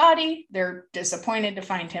up his body. They're disappointed to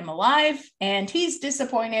find him alive, and he's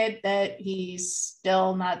disappointed that he's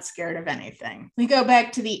still not scared of anything. We go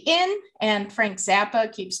back to the inn, and Frank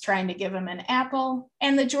Zappa keeps trying to give him an apple,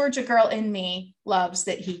 and the Georgia girl in me loves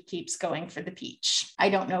that he keeps going for the peach. I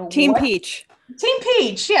don't know. Team Peach,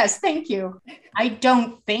 yes, thank you. I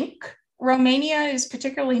don't think Romania is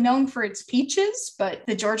particularly known for its peaches, but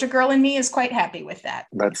the Georgia girl in me is quite happy with that.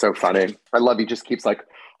 That's so funny. I love he just keeps like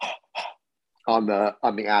on the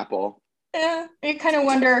apple. Yeah, you kind of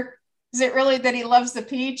wonder, is it really that he loves the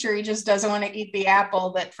peach, or he just doesn't want to eat the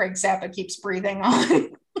apple that Frank Zappa keeps breathing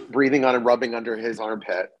on? Breathing on and rubbing under his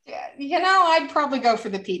armpit. Yeah, I'd probably go for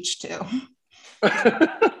the peach too.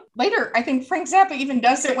 Later, I think Frank Zappa even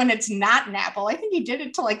does it when it's not an apple. I think he did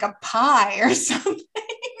it to like a pie or something.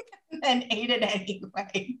 And ate it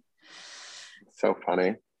anyway. So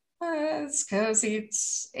funny. It's because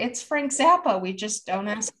it's Frank Zappa. We just don't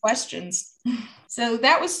ask questions. So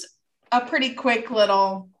that was a pretty quick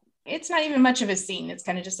little, it's not even much of a scene. It's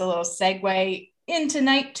kind of just a little segue into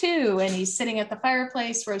night 2. And he's sitting at the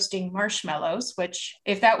fireplace roasting marshmallows, which,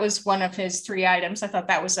 if that was one of his 3 items, I thought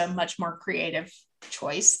that was a much more creative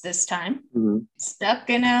choice this time. Mm-hmm. Stuck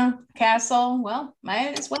in a castle, well,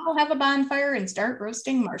 might as well have a bonfire and start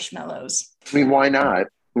roasting marshmallows. I mean, why not?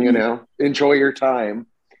 Enjoy your time.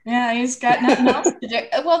 Yeah, he's got nothing else to do.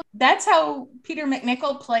 Well, that's how Peter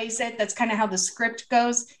McNichol plays it. That's kind of how the script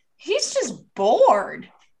goes. He's just bored.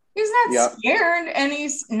 He's not scared, and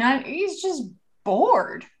he's just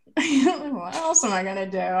bored. What else am I gonna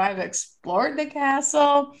do? I've explored the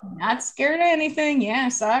castle, not scared of anything. Yeah, I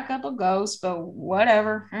saw a couple ghosts, but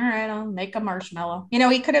whatever. All right, I'll make a marshmallow.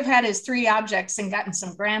 He could have had his 3 objects and gotten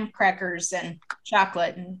some graham crackers and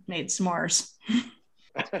chocolate and made s'mores.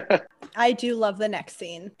 I do love the next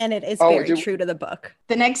scene, and it is very true to the book.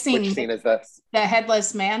 The next scene. Which scene is this? The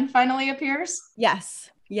headless man finally appears? Yes.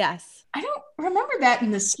 I don't remember that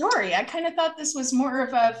in the story. I kind of thought this was more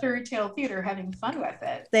of a fairy tale theater having fun with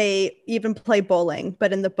it. They even play bowling,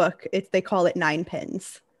 but in the book, they call it 9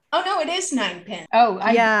 pins. Oh, no, it is 9 pins. Oh,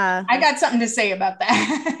 yeah. I got something to say about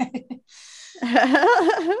that.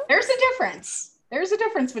 There's a difference. There's a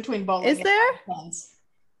difference between bowling and 9 pins.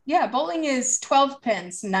 Yeah, bowling is 12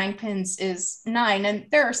 pins. 9 pins is 9. And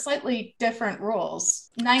there are slightly different rules.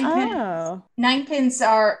 9 pins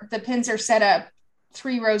are, the pins are set up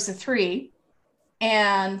 3 rows of 3.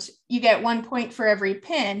 And you get 1 point for every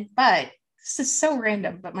pin. But this is so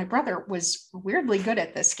random. But my brother was weirdly good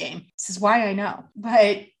at this game. This is why I know.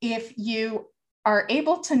 But if you are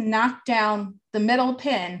able to knock down the middle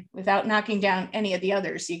pin without knocking down any of the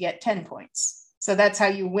others, you get 10 points. So that's how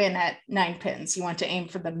you win at 9 pins. You want to aim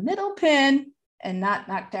for the middle pin and not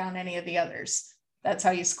knock down any of the others. That's how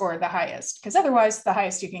you score the highest, because otherwise the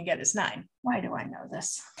highest you can get is 9. Why do I know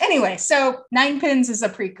this? Anyway, so 9 pins is a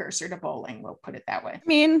precursor to bowling. We'll put it that way. I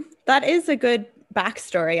mean, that is a good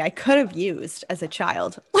backstory I could have used as a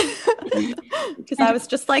child. Because I was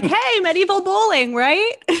just like, hey, medieval bowling,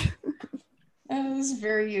 right? It was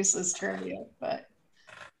very useless trivia, but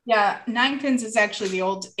yeah, 9 pins is actually the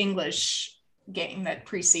old English game that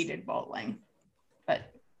preceded bowling, but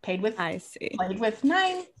played with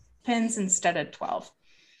 9 pins instead of 12.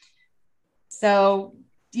 So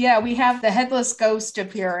yeah, we have the headless ghost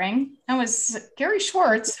appearing. That was Gary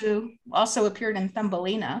Schwartz, who also appeared in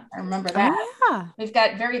Thumbelina. I remember that. Oh, yeah. We've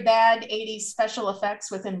got very bad 80s special effects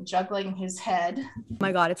with him juggling his head. Oh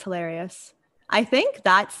my God, it's hilarious. I think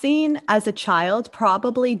that scene as a child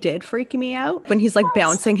probably did freak me out when he's like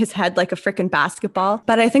bouncing his head like a freaking basketball.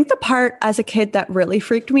 But I think the part as a kid that really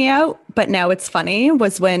freaked me out, but now it's funny,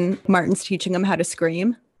 was when Martin's teaching him how to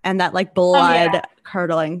scream and that like blood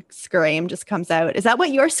curdling scream just comes out. Is that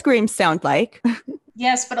what your screams sound like?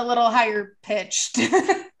 Yes, but a little higher pitched.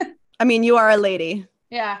 I mean, you are a lady.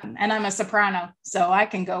 Yeah, and I'm a soprano, so I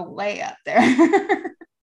can go way up there.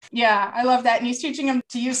 Yeah, I love that. And he's teaching him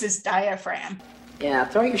to use his diaphragm. Yeah,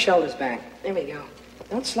 throw your shoulders back. There we go.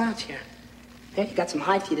 Don't slouch here. There, you got some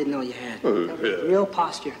height you didn't know you had. Real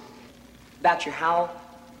posture. About your howl.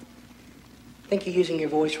 I think you're using your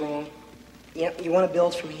voice wrong. Yep, you want to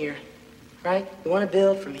build from here, right? You want to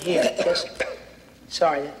build from here. Just,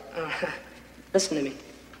 sorry. Listen to me.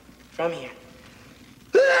 From here.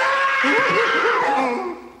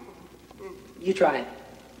 You try it.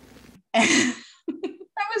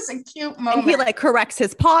 That was a cute moment. And he like corrects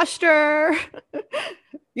his posture.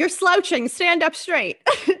 You're slouching. Stand up straight.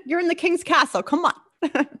 You're in the king's castle. Come on.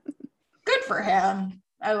 Good for him.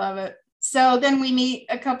 I love it. So then we meet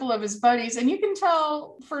a couple of his buddies, and you can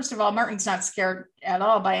tell, first of all, Martin's not scared at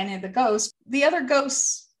all by any of the ghosts. The other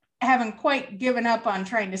ghosts haven't quite given up on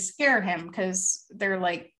trying to scare him because they're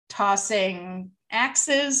like tossing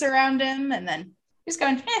axes around him, and then he's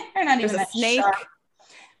going, they're not even that snake. Sharp.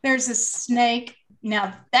 There's a snake.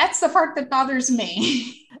 Now, that's the part that bothers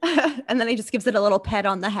me. And then he just gives it a little pet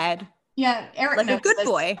on the head. Yeah, Eric like knows a good this.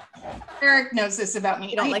 boy. Eric knows this about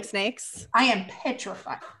me. You don't like snakes? I am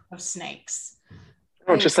petrified of snakes.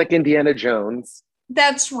 Oh, just like Indiana Jones.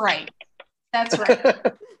 That's right. That's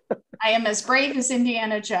right. I am as brave as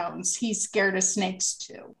Indiana Jones. He's scared of snakes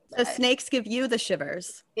too. The snakes give you the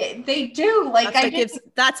shivers. They do. Like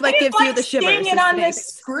that's what gives you the shivers. Seeing it on the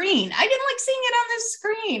screen. I didn't like seeing it on the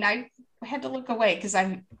screen. I had to look away because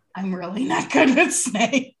I'm really not good with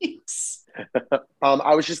snakes.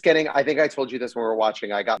 I was just getting, I think I told you this when we were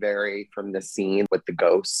watching, I got very from the scene with the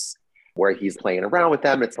ghosts where he's playing around with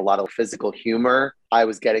them. It's a lot of physical humor. I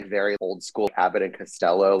was getting very old school Abbott and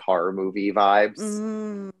Costello horror movie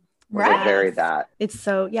vibes. Right. Very that. It's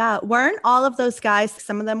so, yeah. Weren't all of those guys,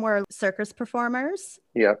 some of them were circus performers?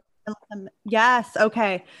 Yeah. Yes.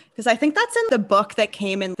 Okay. Because I think that's in the book that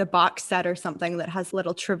came in the box set or something that has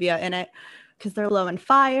little trivia in it. Because they're blowing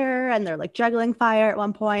fire and they're like juggling fire at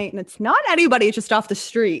one point. And it's not anybody just off the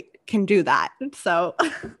street can do that. So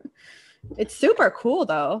it's super cool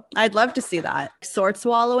though. I'd love to see that. Sword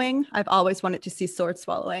swallowing. I've always wanted to see sword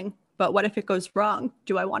swallowing. But what if it goes wrong?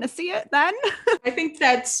 Do I want to see it then? I think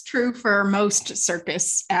that's true for most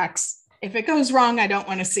circus acts. If it goes wrong, I don't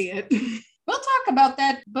want to see it. We'll talk about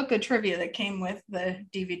that book of trivia that came with the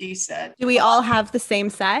DVD set. Do we all have the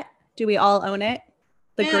same set? Do we all own it?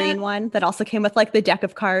 The green one that also came with like the deck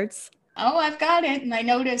of cards. Oh, I've got it. And I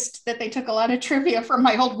noticed that they took a lot of trivia from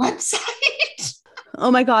my old website.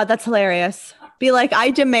 Oh my God, that's hilarious. Be like,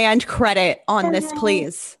 I demand credit on this,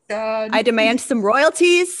 please. God. I demand some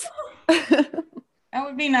royalties. That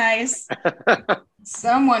would be nice.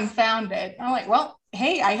 Someone found it. I'm like, well,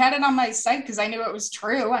 hey, I had it on my site because I knew it was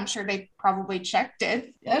true. I'm sure they probably checked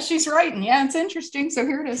it. Yeah, she's right. And yeah, it's interesting. So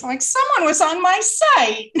here it is. I'm like, someone was on my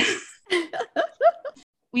site.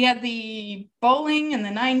 We had the bowling and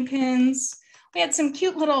the 9 pins. We had some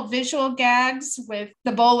cute little visual gags with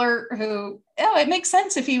the bowler who, it makes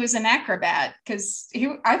sense if he was an acrobat because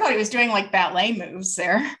I thought he was doing like ballet moves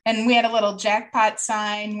there. And we had a little jackpot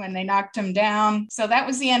sign when they knocked him down. So that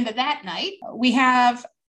was the end of that night. We have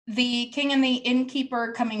the king and the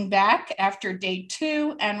innkeeper coming back after day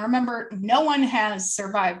 2. And remember, no one has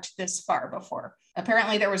survived this far before.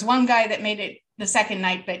 Apparently there was one guy that made it the second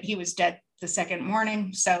night, but he was dead the second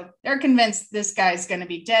morning. So they're convinced this guy's going to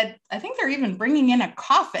be dead. I think they're even bringing in a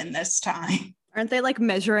coffin this time. Aren't they like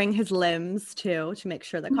measuring his limbs too to make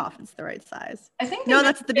sure the coffin's the right size? I think no,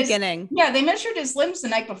 that's at the beginning. Yeah, they measured his limbs the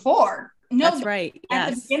night before. No, that's right. At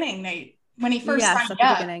yes. the beginning, when he first signed at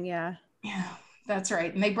the beginning, yeah. Yeah, that's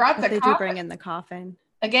right. And they brought the coffin. They do bring in the coffin.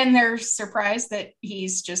 Again, they're surprised that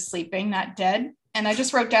he's just sleeping, not dead. And I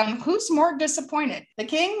just wrote down, who's more disappointed? The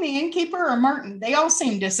king, the innkeeper, or Martin? They all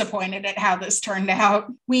seem disappointed at how this turned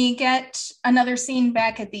out. We get another scene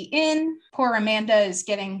back at the inn. Poor Amanda is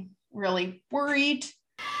getting really worried.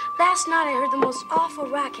 Last night I heard the most awful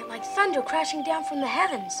racket, like thunder crashing down from the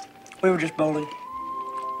heavens. We were just bowling.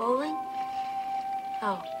 Bowling?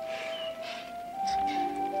 Oh.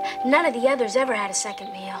 None of the others ever had a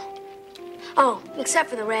second meal. Oh, except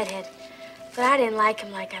for the redhead. But I didn't like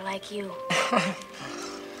him like I like you.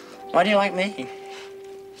 Why do you like me?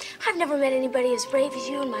 I've never met anybody as brave as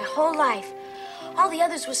you in my whole life. All the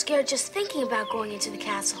others were scared just thinking about going into the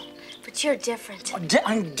castle. But you're different.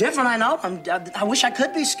 I'm different, I know. I wish I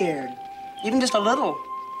could be scared. Even just a little.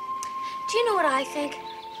 Do you know what I think?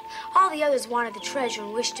 All the others wanted the treasure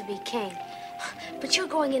and wished to be king. But you're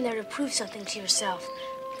going in there to prove something to yourself.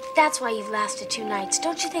 That's why you've lasted 2 nights.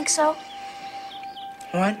 Don't you think so?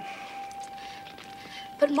 What?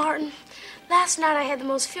 But Martin, last night I had the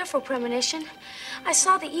most fearful premonition. I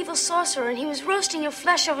saw the evil sorcerer and he was roasting your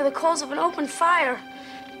flesh over the coals of an open fire.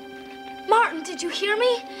 Martin, did you hear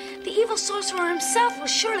me? The evil sorcerer himself will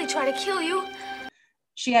surely try to kill you.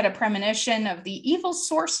 She had a premonition of the evil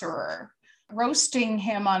sorcerer roasting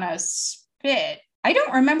him on a spit. I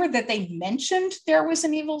don't remember that they mentioned there was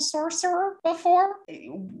an evil sorcerer before.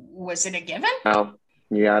 Was it a given? No.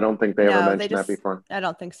 Yeah, I don't think they ever mentioned that before. I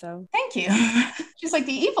don't think so. Thank you. She's like,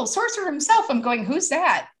 the evil sorcerer himself. I'm going, who's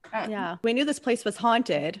that? Yeah. We knew this place was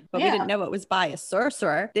haunted, but we didn't know it was by a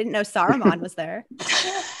sorcerer. Didn't know Saruman was there.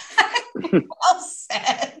 Well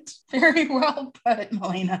said. Very well put,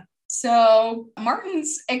 Melina. So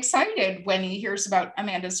Martin's excited when he hears about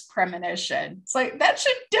Amanda's premonition. It's like, that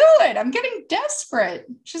should do it. I'm getting desperate.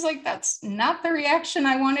 She's like, that's not the reaction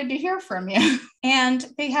I wanted to hear from you. And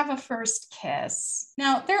they have a first kiss.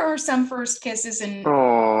 Now, there are some first kisses in...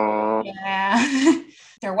 Aww. Yeah.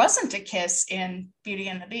 There wasn't a kiss in Beauty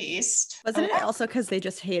and the Beast. Wasn't it also because they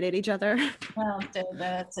just hated each other? Well,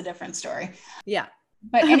 that's a different story. Yeah.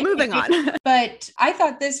 But anyway, moving on. But I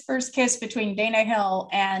thought this first kiss between Dana Hill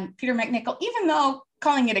and Peter McNichol, even though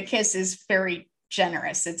calling it a kiss is very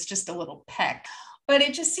generous, it's just a little peck, but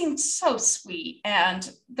it just seemed so sweet.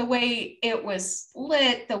 And the way it was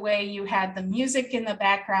lit, the way you had the music in the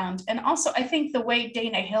background, and also I think the way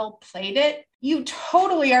Dana Hill played it, you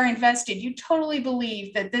totally are invested. You totally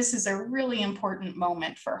believe that this is a really important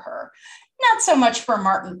moment for her. Not so much for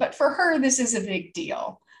Martin, but for her, this is a big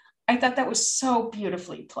deal. I thought that was so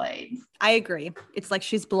beautifully played. I agree. It's like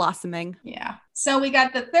she's blossoming. Yeah. So we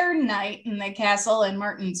got the third night in the castle and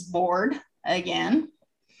Martin's bored again.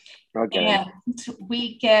 Okay. And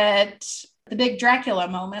we get the big Dracula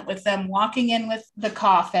moment with them walking in with the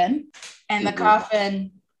coffin, and the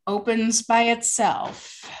coffin opens by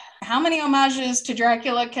itself. How many homages to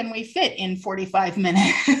Dracula can we fit in 45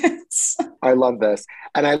 minutes? I love this.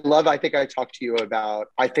 And I think I talked to you about,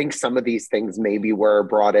 I think some of these things maybe were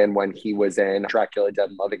brought in when he was in Dracula Dead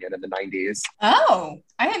and Loving It in the 90s. Oh,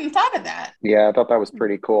 I hadn't thought of that. Yeah, I thought that was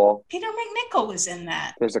pretty cool. Peter McNichol was in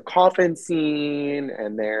that. There's a coffin scene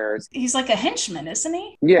and He's like a henchman, isn't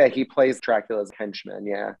he? Yeah, he plays Dracula's henchman,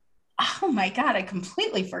 yeah. Oh my God, I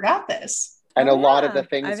completely forgot this. And a lot of the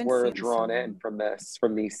things were drawn in from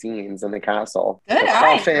these scenes in the castle. Good the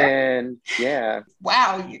eye. Coffin, yeah.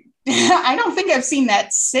 Wow. I don't think I've seen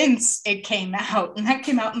that since it came out. And that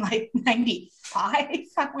came out in like 95,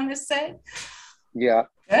 I want to say. Yeah.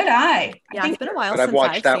 Good eye. Yeah, it's been a while since I've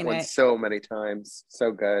watched that seen one it. so many times.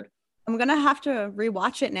 So good. I'm going to have to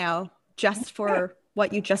rewatch it now just for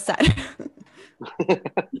what you just said. I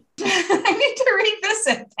need to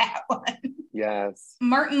revisit that one. Yes.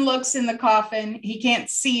 Martin looks in the coffin. He can't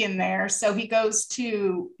see in there. So he goes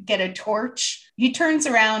to get a torch. He turns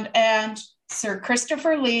around and Sir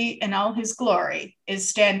Christopher Lee in all his glory is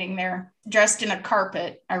standing there dressed in a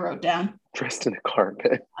carpet, I wrote down. Dressed in a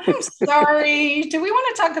carpet. I'm sorry. Do we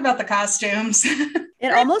want to talk about the costumes?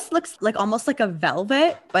 It almost looks like a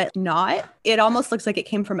velvet, but not. It almost looks like it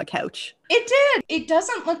came from a couch. It did. It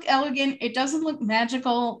doesn't look elegant. It doesn't look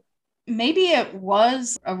magical. Maybe it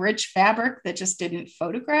was a rich fabric that just didn't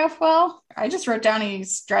photograph well. I just wrote down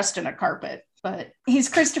he's dressed in a carpet, but he's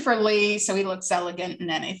Christopher Lee, so he looks elegant in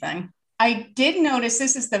anything. I did notice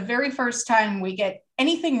this is the very first time we get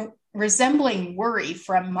anything resembling worry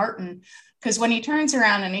from Martin, because when he turns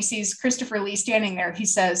around and he sees Christopher Lee standing there, he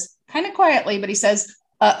says, kind of quietly, but he says,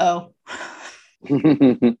 uh-oh.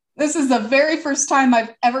 This is the very first time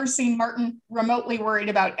I've ever seen Martin remotely worried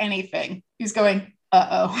about anything. He's going,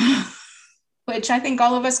 uh-oh. Which I think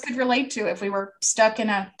all of us could relate to. If we were stuck in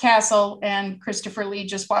a castle and Christopher Lee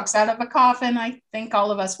just walks out of a coffin, I think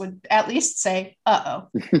all of us would at least say, uh-oh.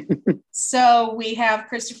 So we have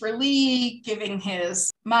Christopher Lee giving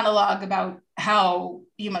his monologue about how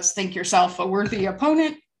you must think yourself a worthy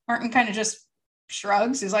opponent. Martin kind of just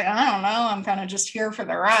shrugs. He's like, I don't know. I'm kind of just here for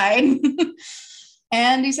the ride.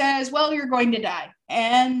 And he says, well, you're going to die.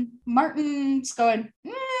 And Martin's going,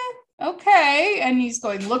 okay. And he's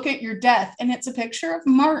going, look at your death. And it's a picture of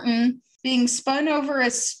Martin being spun over a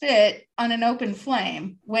spit on an open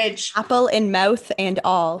flame, which... Apple in mouth and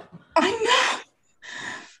all. I know.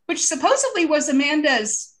 Which supposedly was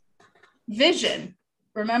Amanda's vision.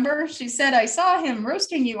 Remember? She said, I saw him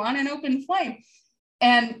roasting you on an open flame.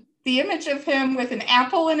 And the image of him with an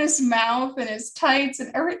apple in his mouth and his tights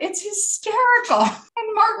and everything, it's hysterical.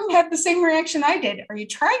 And Martin had the same reaction I did. Are you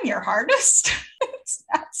trying your hardest? It's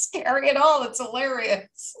not scary at all. It's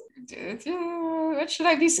hilarious. What should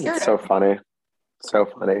I be scared It's of? so funny. So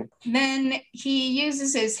funny. Then he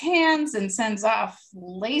uses his hands and sends off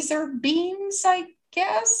laser beams, I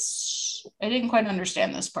guess. I didn't quite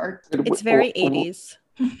understand this part. It's very 80s.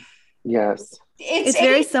 Yes. It's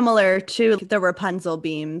very similar to the Rapunzel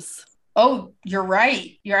beams. Oh, you're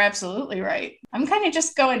right. You're absolutely right. I'm kind of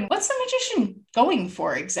just going, what's the magician going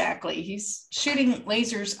for exactly? He's shooting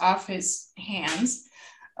lasers off his hands.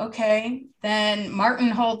 Okay. Then Martin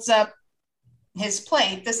holds up his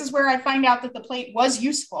plate. This is where I find out that the plate was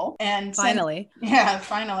useful. And finally.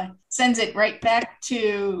 Finally. Sends it right back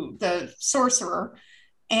to the sorcerer.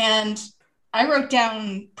 And I wrote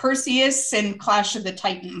down Perseus and Clash of the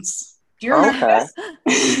Titans. Do you remember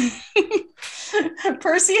this?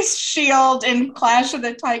 Perseus' shield in Clash of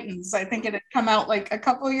the Titans. I think it had come out like a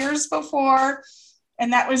couple years before.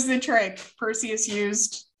 And that was the trick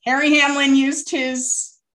Harry Hamlin used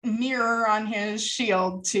his mirror on his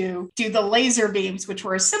shield to do the laser beams, which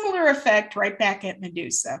were a similar effect right back at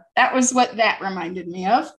Medusa. That was what that reminded me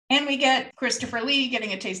of. And we get Christopher Lee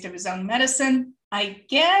getting a taste of his own medicine. I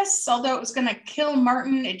guess, although it was going to kill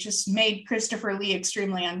Martin, it just made Christopher Lee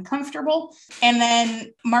extremely uncomfortable. And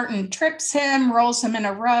then Martin trips him, rolls him in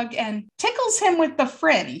a rug, and tickles him with the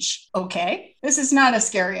fringe. Okay, this is not a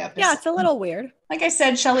scary episode. Yeah, it's a little weird. Like I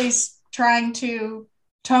said, Shelley's trying to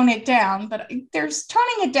tone it down, but there's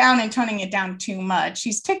toning it down and toning it down too much.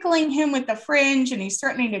 He's tickling him with the fringe, and he's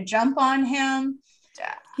threatening to jump on him.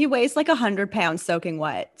 He weighs like 100 pounds soaking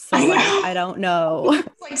wet. So I don't know. He's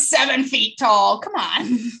like 7 feet tall. Come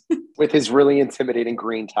on. With his really intimidating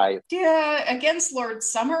green type. Yeah, against Lord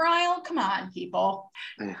Summerisle. Come on, people.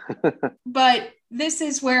 But this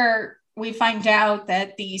is where we find out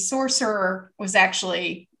that the sorcerer was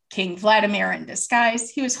actually King Vladimir in disguise.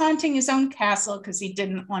 He was haunting his own castle because he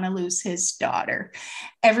didn't want to lose his daughter.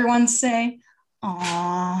 Everyone say,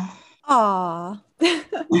 "Aw." Aw.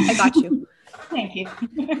 I got you. Thank you.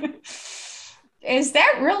 Is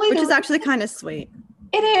that really? Which is actually kind of sweet.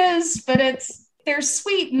 It is, but there's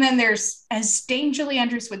sweet, and then there's, as Dane Julie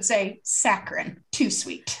Andrews would say, saccharine. Too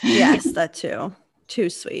sweet. Yes, that too. Too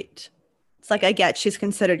sweet. It's like, I get she's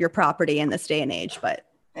considered your property in this day and age, but.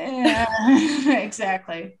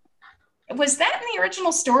 Exactly. Was that in the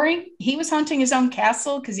original story? He was haunting his own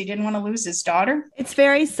castle because he didn't want to lose his daughter? It's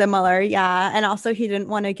very similar, yeah. And also he didn't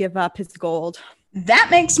want to give up his gold. That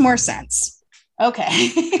makes more sense.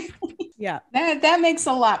 Okay. Yeah. That makes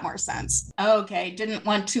a lot more sense. Okay. Didn't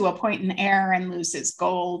want to appoint an heir and lose his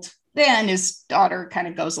gold. Then his daughter kind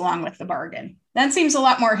of goes along with the bargain. That seems a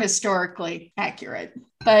lot more historically accurate.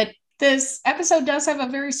 But this episode does have a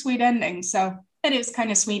very sweet ending. So it is kind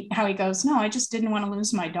of sweet how he goes, no, I just didn't want to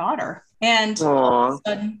lose my daughter. And all of a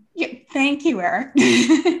sudden, yeah, thank you, Eric.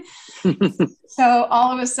 So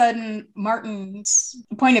all of a sudden, Martin's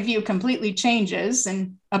point of view completely changes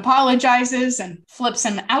and apologizes and flips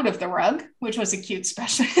him out of the rug, which was a cute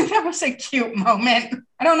special. That was a cute moment.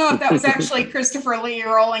 I don't know if that was actually Christopher Lee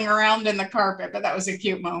rolling around in the carpet, but that was a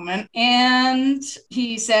cute moment. And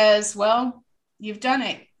he says, well, you've done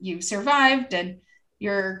it. You survived and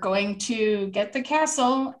you're going to get the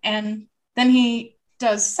castle. And then he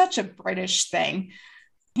does such a British thing.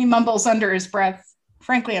 He mumbles under his breath,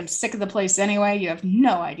 frankly, I'm sick of the place anyway. You have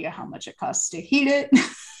no idea how much it costs to heat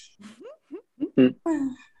it.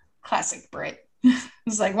 Classic Brit.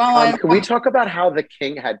 It's like, well, can we talk about how the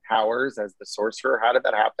king had powers as the sorcerer? How did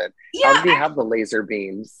that happen? Yeah, how did he have the laser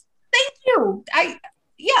beams? Thank you. I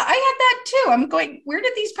had that too. I'm going, where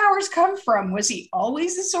did these powers come from? Was he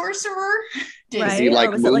always a sorcerer? Was he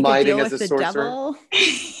like moonlighting as a sorcerer?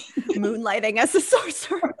 Moonlighting as a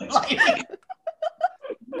sorcerer.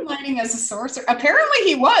 Moonlighting as a sorcerer. Apparently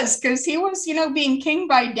he was, because he was, being king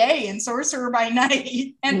by day and sorcerer by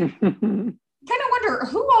night. And kind of wonder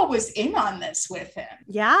who all was in on this with him.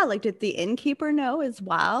 Yeah, like did the innkeeper know as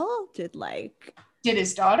well? Did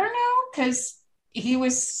his daughter know? Because he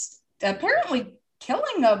was apparently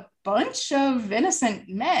killing a bunch of innocent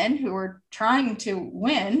men who were trying to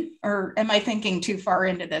win. Or am I thinking too far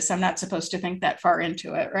into this? I'm not supposed to think that far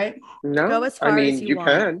into it, right? No, go as far as you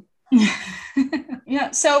want. Can.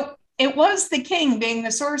 Yeah, so it was the king being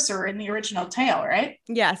the sorcerer in the original tale, right?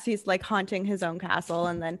 Yes, he's like haunting his own castle,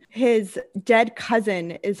 and then his dead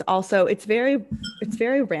cousin is also, it's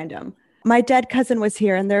very random. My dead cousin was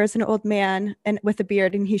here, and there was an old man and with a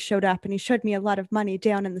beard, and he showed up and he showed me a lot of money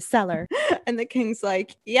down in the cellar. And the king's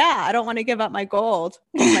like, yeah, I don't want to give up my gold.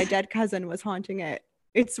 My dead cousin was haunting it.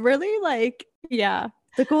 It's really like, yeah,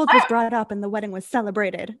 the gold was brought up and the wedding was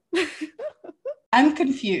celebrated. I'm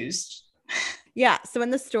confused. Yeah. So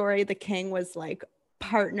in the story, the king was like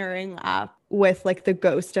partnering up with like the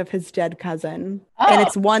ghost of his dead cousin. Oh. And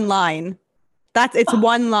it's one line. It's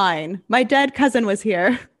one line. My dead cousin was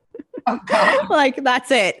here. Oh, God. Like,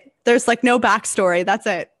 that's it. There's like no backstory. That's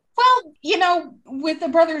it. Well, with the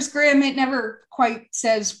Brothers Grimm, it never quite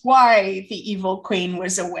says why the evil queen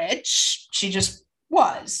was a witch. She just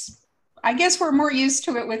was. I guess we're more used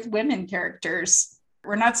to it with women characters.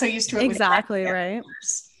 We're not so used to it. Exactly, right.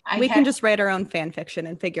 We can just write our own fan fiction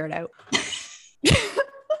and figure it out.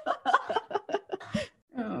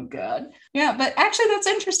 Oh, God. Yeah, but actually that's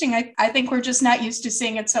interesting. I think we're just not used to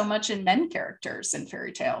seeing it so much in men characters in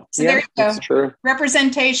fairy tale. So there you go. That's true.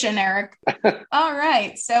 Representation, Eric. All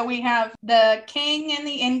right. So we have the king and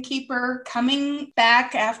the innkeeper coming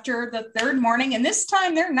back after the third morning. And this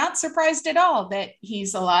time they're not surprised at all that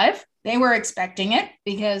he's alive. They were expecting it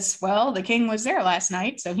because, well, the king was there last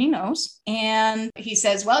night, so he knows. And he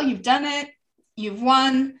says, well, you've done it. You've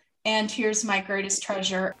won. And here's my greatest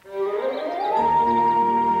treasure.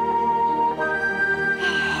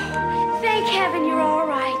 Thank heaven you're all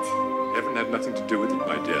right. Heaven had nothing to do with it,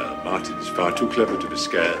 my dear. Martin's far too clever to be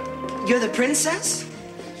scared. You're the princess?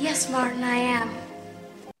 Yes, Martin, I am.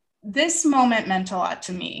 This moment meant a lot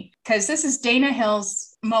to me because this is Dana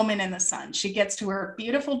Hill's moment in the sun. She gets to her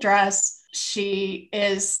beautiful dress. She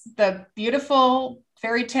is the beautiful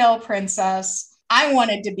fairy tale princess. I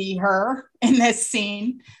wanted to be her in this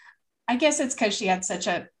scene. I guess it's because she had such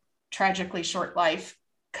a tragically short life,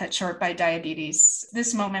 cut short by diabetes.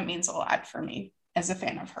 This moment means a lot for me as a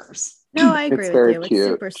fan of hers. No, I agree with you. Cute. It's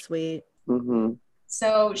super sweet. Mm-hmm.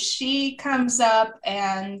 So she comes up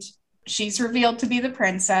and she's revealed to be the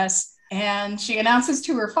princess. And she announces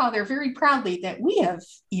to her father very proudly that we have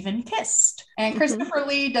even kissed. And Christopher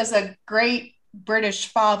Lee does a great British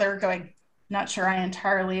father going, not sure I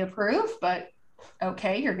entirely approve, but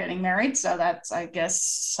okay, you're getting married. So that's, I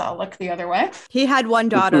guess, I'll look the other way. He had one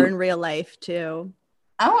daughter in real life, too.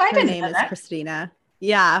 Oh, I didn't know that. Her name is Christina.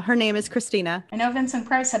 Yeah, her name is Christina. I know Vincent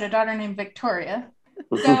Price had a daughter named Victoria.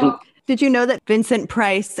 So, did you know that Vincent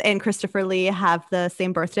Price and Christopher Lee have the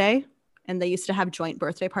same birthday? And they used to have joint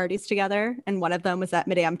birthday parties together. And one of them was at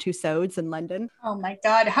Madame Tussauds in London. Oh my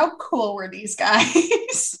God, how cool were these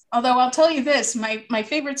guys? Although I'll tell you this, my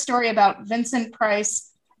favorite story about Vincent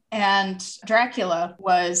Price and Dracula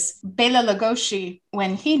was Bela Lugosi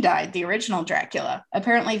when he died, the original Dracula.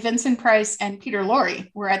 Apparently Vincent Price and Peter Lorre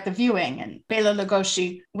were at the viewing and Bela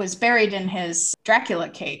Lugosi was buried in his Dracula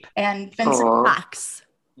cape. And Vincent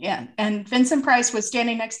Price was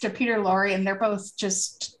standing next to Peter Lorre, and they're both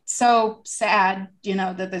just so sad,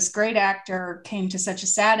 that this great actor came to such a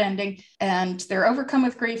sad ending, and they're overcome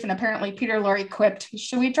with grief. And apparently Peter Lorre quipped,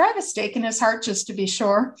 "Should we drive a stake in his heart just to be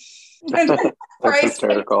sure?" And Price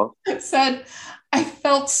hysterical. Said, "I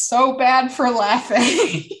felt so bad for laughing."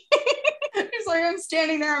 He's like, I'm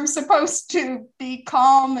standing there. I'm supposed to be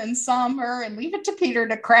calm and somber and leave it to Peter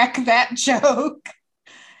to crack that joke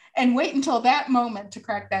and wait until that moment to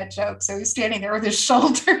crack that joke. So he's standing there with his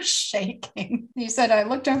shoulders shaking. He said, I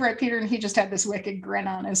looked over at Peter and he just had this wicked grin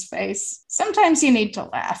on his face. Sometimes you need to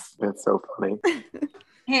laugh. That's so funny.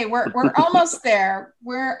 Hey, we're almost there.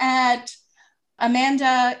 We're at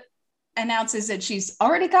Amanda announces that she's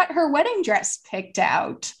already got her wedding dress picked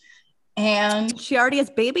out. And she already has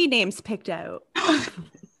baby names picked out.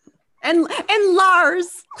 and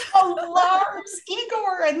Lars. Oh, Lars,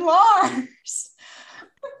 Igor and Lars.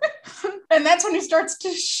 And that's when he starts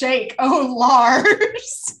to shake. Oh,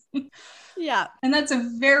 Lars. Yeah. And that's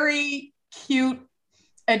a very cute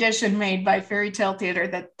addition made by Fairy Tale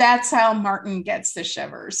Theater that's how Martin gets the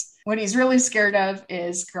shivers. What he's really scared of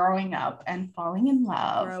is growing up and falling in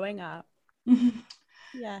love. Growing up.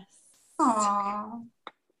 Yes. Aww.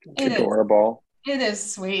 It's adorable. It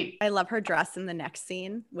is sweet. I love her dress in the next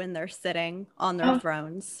scene when they're sitting on their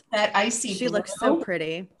thrones. That icy She blue. looks so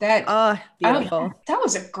pretty. Oh, Beautiful. that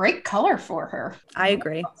was a great color for her. I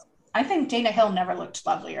agree. I think Dana Hill never looked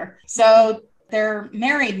lovelier. So they're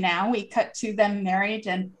married now. We cut to them married,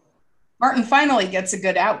 and Martin finally gets a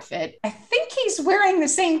good outfit. I think he's wearing the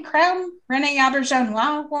same crown Rene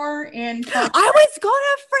Auberjonois wore in... I was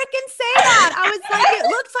gonna freaking say that. I was like, it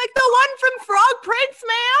looks like the one from Frog Prince,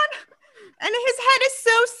 man. And his head is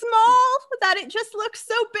so small that it just looks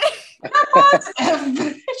so big.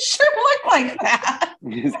 It sure looked like that.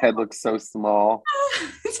 His head looks so small.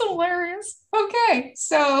 It's hilarious. Okay,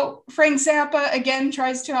 so Frank Zappa again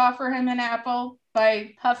tries to offer him an apple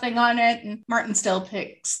by puffing on it, and Martin still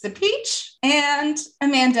picks the peach, and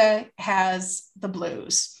Amanda has the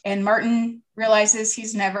blues. And Martin realizes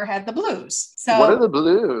he's never had the blues. So what are the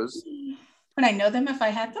blues? Would I know them if I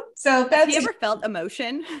had them? So that's... Have you ever felt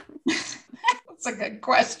emotion? That's a good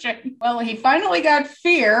question. Well, he finally got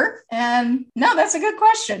fear, and no, that's a good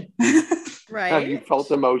question. Right. Have you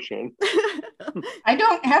felt emotion? I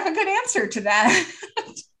don't have a good answer to that.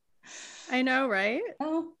 I know, right?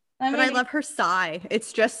 Well, but I love her sigh.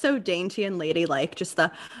 It's just so dainty and ladylike. Just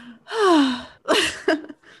the, oh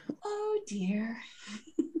dear.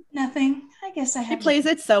 Nothing. I guess I have. She plays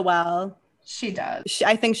it so well. She does.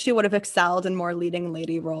 I think she would have excelled in more leading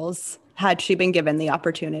lady roles had she been given the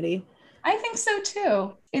opportunity. I think so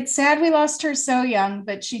too. It's sad we lost her so young,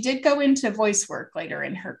 but she did go into voice work later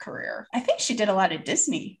in her career. I think she did a lot of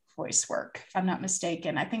Disney voice work, if I'm not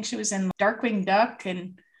mistaken. I think she was in Darkwing Duck,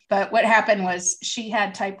 but what happened was she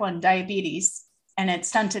had type 1 diabetes and it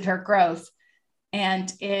stunted her growth.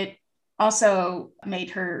 And it also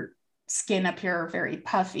made her skin appear very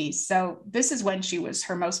puffy. So this is when she was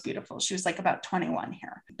her most beautiful. She was like about 21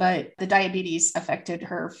 here, but the diabetes affected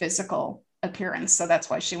her physical appearance. So that's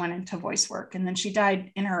why she went into voice work. And then she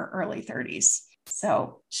died in her early 30s.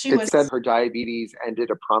 So it said her diabetes ended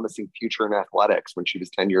a promising future in athletics when she was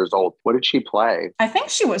 10 years old. What did she play? I think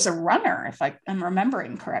she was a runner, if I'm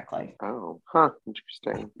remembering correctly. Oh, huh.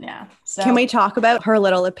 Interesting. Yeah. So can we talk about her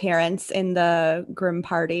little appearance in the Grimm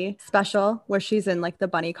Party special where she's in like the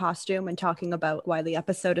bunny costume and talking about why the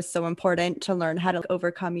episode is so important to learn how to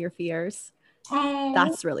overcome your fears? Oh,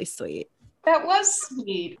 that's really sweet. That was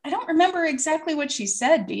sweet. I don't remember exactly what she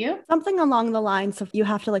said. Do you? Something along the lines of you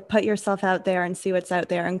have to like put yourself out there and see what's out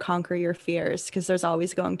there and conquer your fears because there's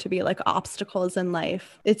always going to be like obstacles in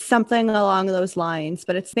life. It's something along those lines,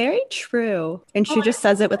 but it's very true. And she just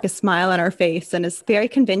says it with a smile on her face and is very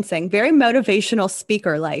convincing, very motivational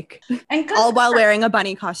speaker like, and all while wearing a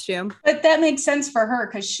bunny costume. But that makes sense for her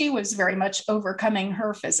because she was very much overcoming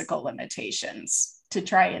her physical limitations to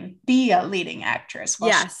try and be a leading actress.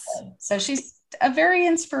 Yes. So she's a very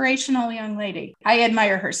inspirational young lady. I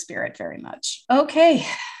admire her spirit very much. Okay.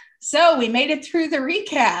 So we made it through the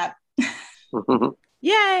recap.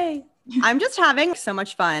 Yay. I'm just having so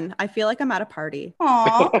much fun. I feel like I'm at a party.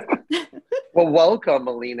 Aww. Well, welcome,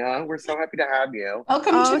 Melina. We're so happy to have you.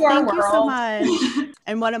 Welcome to our world. Thank you so much.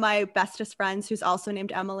 And one of my bestest friends, who's also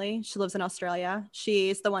named Emily, she lives in Australia.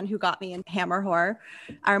 She's the one who got me in Hammer Horror.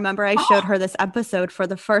 I remember I showed her this episode for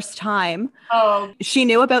the first time. Oh. She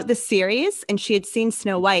knew about this series and she had seen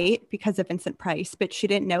Snow White because of Vincent Price, but she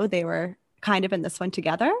didn't know they were kind of in this one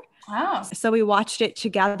together. Wow. So we watched it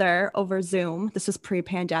together over Zoom. This was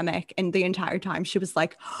pre-pandemic. And the entire time she was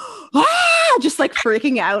like, just like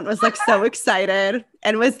freaking out and was like so excited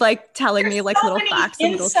and was like telling me like little facts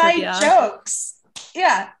and little trivia. Jokes.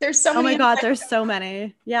 Yeah. There's so many. Oh my God. There's so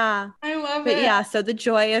many. Yeah. I love it. But yeah. So the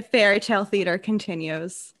joy of fairy tale theater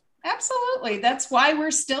continues. Absolutely. That's why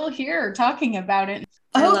we're still here talking about it.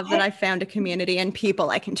 I love that I found a community and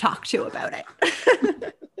people I can talk to about it.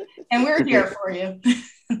 And we're here for you.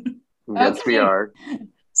 Yes, we are.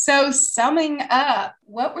 So summing up,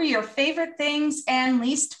 what were your favorite things and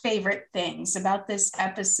least favorite things about this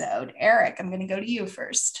episode? Eric, I'm going to go to you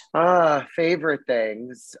first. Favorite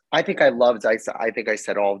things. I think I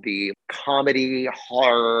said all the comedy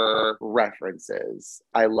horror references.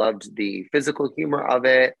 I loved the physical humor of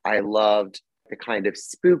it. I loved the kind of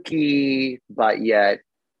spooky, but yet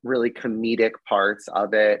really comedic parts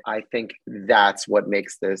of it. I think that's what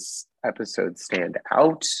makes this episode stand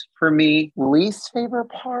out for me. Least favorite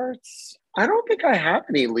parts? I don't think I have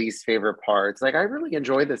any least favorite parts. Like, I really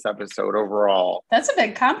enjoyed this episode overall. That's a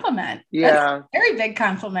big compliment. Yeah. That's a very big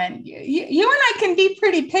compliment. You and I can be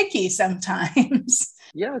pretty picky sometimes.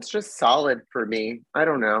 Yeah, it's just solid for me. I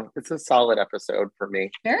don't know. It's a solid episode for me.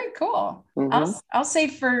 Very cool. Mm-hmm. I'll say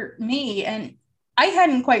for me, and I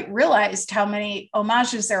hadn't quite realized how many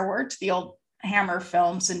homages there were to the old Hammer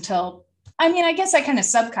films until, I guess I kind of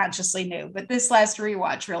subconsciously knew, but this last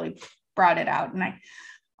rewatch really brought it out. And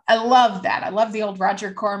I love that. I love the old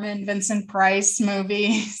Roger Corman, Vincent Price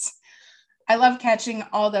movies. I love catching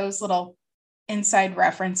all those little inside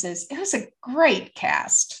references. It was a great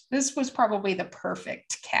cast. This was probably the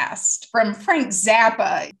perfect cast. From Frank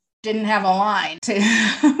Zappa, didn't have a line,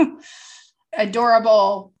 to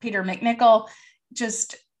adorable Peter McNichol.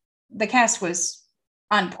 Just the cast was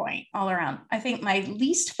on point all around. I think my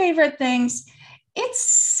least favorite things, it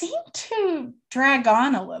seemed to drag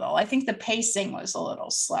on a little. I think the pacing was a little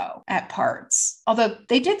slow at parts, although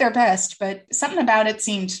they did their best, but something about it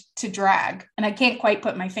seemed to drag. And I can't quite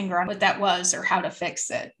put my finger on what that was or how to fix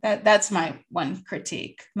it. That's my one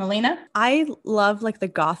critique. Melina? I love like the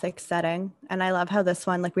gothic setting. And I love how this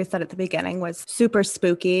one, like we said at the beginning, was super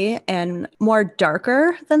spooky and more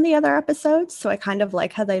darker than the other episodes. So I kind of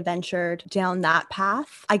like how they ventured down that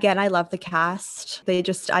path. Again, I love the cast.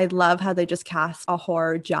 I love how they just cast a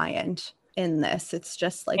horror giant in this. It's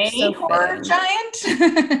just like so horror fitting.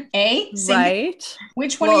 giant? Right?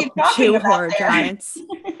 Which one are you talking two about horror there? giants.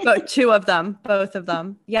 But two of them, both of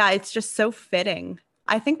them. Yeah, it's just so fitting.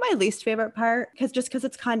 I think my least favorite part, because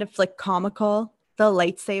it's kind of like comical, the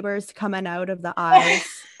lightsabers coming out of the eyes.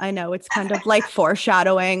 I know it's kind of like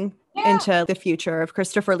foreshadowing into the future of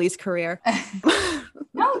Christopher Lee's career.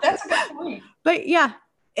 No, that's a good point. But yeah,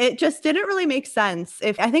 it just didn't really make sense.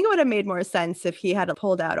 I think it would have made more sense if he had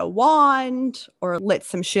pulled out a wand or lit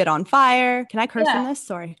some shit on fire. Can I curse in this?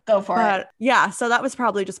 Sorry. Go for it. Yeah, so that was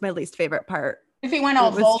probably just my least favorite part. If he went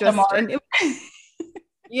all Voldemort.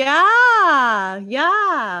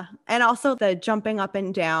 Yeah. And also the jumping up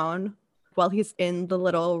and down while he's in the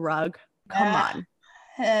little rug. Come on.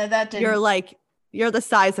 That didn't. You're the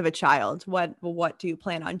size of a child. What do you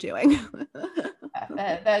plan on doing?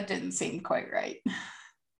 That didn't seem quite right.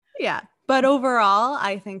 Yeah. But overall,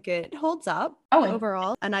 I think it holds up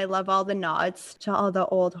overall. And I love all the nods to all the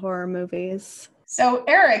old horror movies. So,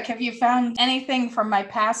 Eric, have you found anything from my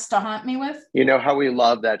past to haunt me with? You know how we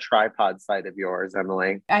love that tripod site of yours,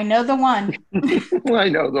 Emily. I know the one. I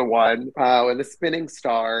know the one. And the spinning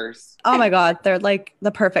stars. Oh my God. They're like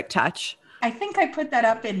the perfect touch. I think I put that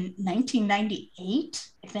up in 1998,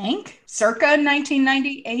 circa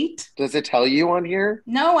 1998. Does it tell you on here?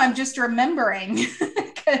 No, I'm just remembering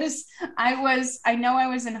because I know I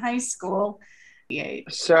was in high school.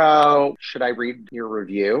 So should I read your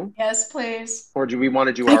review? Yes, please. Or do we want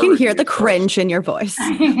to do I can hear the cringe in your voice.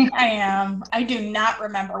 I do not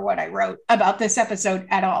remember what I wrote about this episode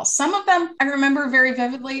at all. Some of them I remember very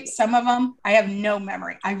vividly. Some of them I have no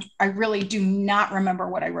memory. I really do not remember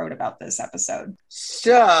what I wrote about this episode.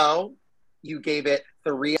 So you gave it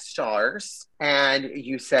 3 stars and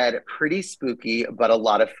you said pretty spooky, but a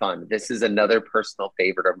lot of fun. This is another personal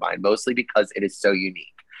favorite of mine, mostly because it is so unique.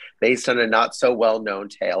 Based on a not so well-known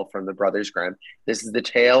tale from the Brothers Grimm, this is the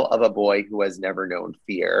tale of a boy who has never known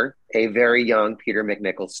fear. A very young Peter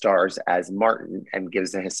McNichol stars as Martin and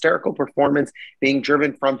gives a hysterical performance, being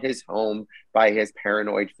driven from his home by his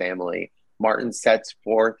paranoid family. Martin sets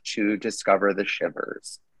forth to discover the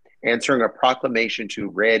Shivers, answering a proclamation to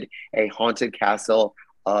rid a haunted castle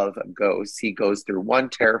of ghosts. He goes through one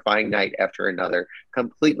terrifying night after another,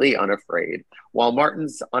 completely unafraid. While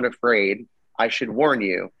Martin's unafraid, I should warn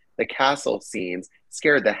you, the castle scenes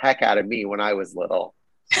scared the heck out of me when I was little.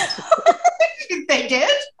 They did?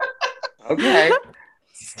 Okay.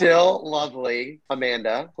 Still lovely.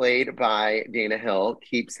 Amanda, played by Dana Hill,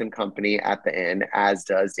 keeps him company at the inn, as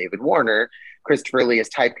does David Warner. Christopher Lee is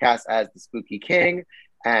typecast as the Spooky King,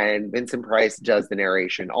 and Vincent Price does the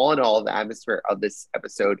narration. All in all, the atmosphere of this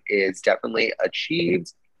episode is definitely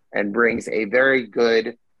achieved and brings a very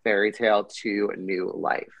good fairy tale to new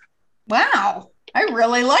life. Wow. I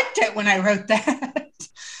really liked it when I wrote that.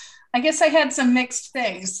 I guess I had some mixed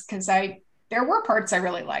things because there were parts I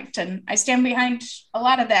really liked, and I stand behind a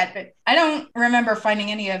lot of that, but I don't remember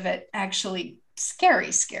finding any of it actually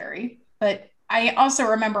scary. But I also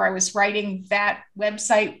remember I was writing that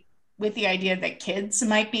website with the idea that kids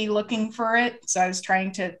might be looking for it. So I was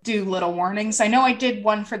trying to do little warnings. I know I did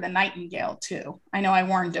one for the Nightingale too. I know I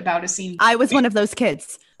warned about a scene. I was one of those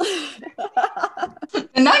kids. The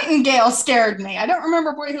Nightingale scared me. I don't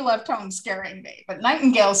remember Boy Who Left Home scaring me, but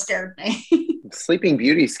Nightingale scared me. Sleeping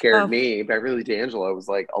Beauty scared me. Beverly D'Angelo was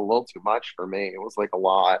like a little too much for me. It was like a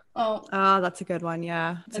lot. Oh, that's a good one.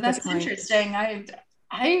 Yeah. That's interesting.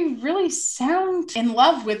 I really sound in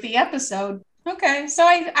love with the episode. Okay. So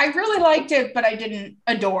I really liked it, but I didn't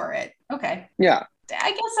adore it. Okay. Yeah.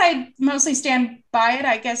 I guess I'd mostly stand by it.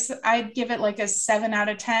 I guess I'd give it like a 7 out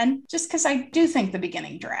of 10, just because I do think the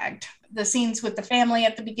beginning dragged. The scenes with the family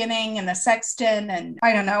at the beginning and the sexton, and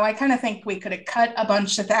I don't know, I kind of think we could have cut a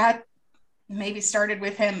bunch of that, maybe started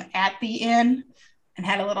with him at the inn and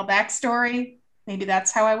had a little backstory. Maybe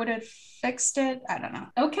that's how I would have fixed it. I don't know.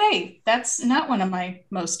 Okay, that's not one of my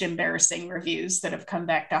most embarrassing reviews that have come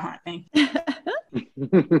back to haunt me.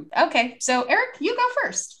 Okay, so Eric, you go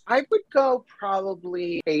first. I would go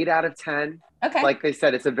probably 8 out of 10. Okay. Like I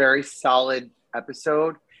said, it's a very solid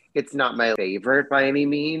episode. It's not my favorite by any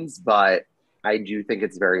means, but I do think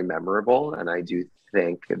it's very memorable. And I do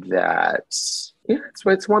think that,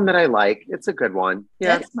 it's one that I like. It's a good one.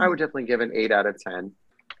 Yeah, I would definitely give an 8 out of 10.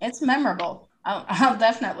 It's memorable. I'll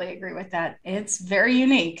definitely agree with that. It's very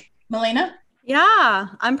unique. Melina? Yeah,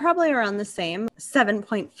 I'm probably around the same,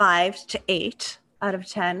 7.5 to 8 out of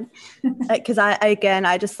 10. Because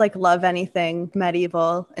I just like love anything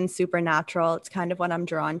medieval and supernatural. It's kind of what I'm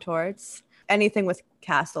drawn towards. Anything with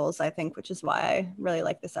castles, I think, which is why I really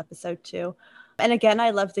like this episode too. And again,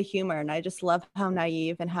 I love the humor, and I just love how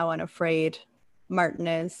naive and how unafraid Martin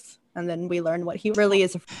is. And then we learn what he really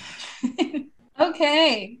is.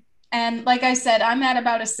 Okay. And like I said, I'm at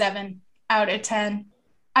about a 7 out of 10.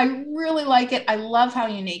 I really like it. I love how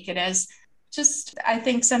unique it is. Just, I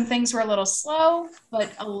think some things were a little slow, but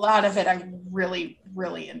a lot of it I really,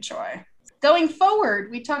 really enjoy. Going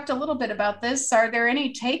forward, we talked a little bit about this. Are there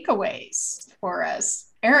any takeaways for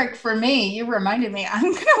us? Eric, for me, you reminded me,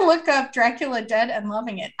 I'm going to look up Dracula Dead and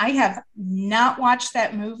Loving It. I have not watched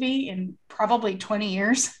that movie in probably 20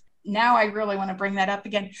 years. Now I really want to bring that up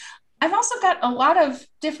again. I've also got a lot of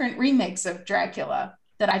different remakes of Dracula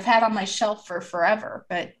that I've had on my shelf for forever,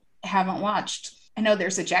 but haven't watched. I know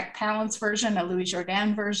there's a Jack Palance version, a Louis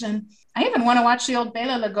Jourdan version. I even want to watch the old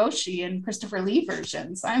Bela Lugosi and Christopher Lee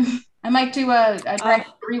versions. I might do a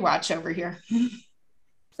Dracula rewatch over here.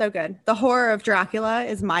 So good. The Horror of Dracula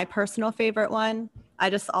is my personal favorite one. I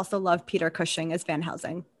just also love Peter Cushing as Van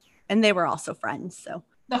Helsing, and they were also friends. So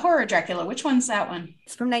The Horror of Dracula, which one's that one?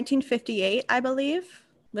 It's from 1958, I believe,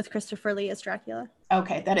 with Christopher Lee as Dracula.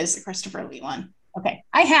 Okay, that is the Christopher Lee one. Okay,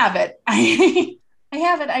 I have it. I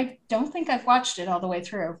have it. I don't think I've watched it all the way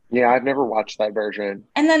through. Yeah, I've never watched that version.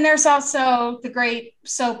 And then there's also the great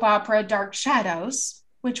soap opera Dark Shadows,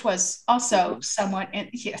 which was also somewhat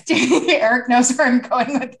Eric knows where I'm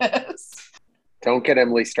going with this. Don't get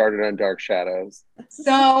Emily started on Dark Shadows.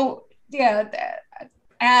 So, yeah,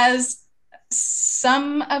 as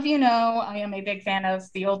some of you know, I am a big fan of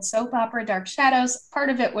the old soap opera Dark Shadows. Part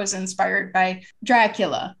of it was inspired by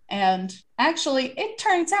Dracula. And actually, it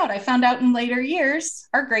turns out, I found out in later years,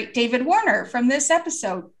 our great David Warner from this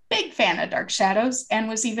episode, big fan of Dark Shadows, and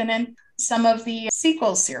was even in some of the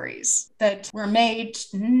sequel series that were made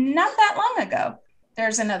not that long ago.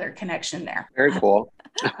 There's another connection there. Very cool.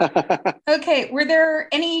 Okay, were there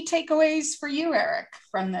any takeaways for you, Eric,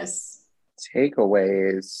 from this?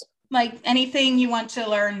 Takeaways. Like anything you want to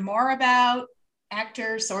learn more about,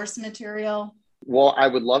 actor, source material? Well, I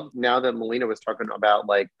would love, now that Melina was talking about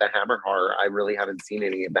like the Hammer horror, I really haven't seen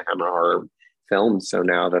any of the Hammer horror films. So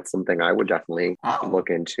now that's something I would definitely look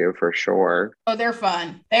into for sure. Oh, they're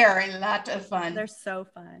fun. They are a lot of fun. They're so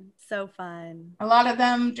fun. So fun. A lot of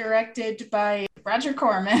them directed by Roger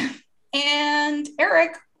Corman. And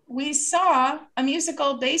Eric, we saw a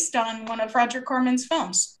musical based on one of Roger Corman's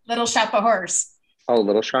films, Little Shop of Horrors. Oh,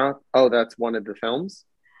 Little Shop? Oh, that's one of the films?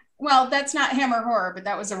 Well, that's not Hammer horror, but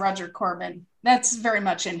that was a Roger Corman. That's very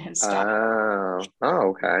much in his style. Oh,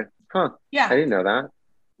 okay. Huh. Yeah. I didn't know that.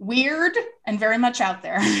 Weird and very much out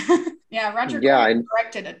there. Yeah, Roger Corman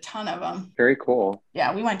directed a ton of them. Very cool.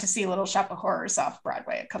 Yeah, we went to see Little Shop of Horrors off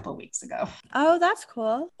Broadway a couple of weeks ago. Oh, that's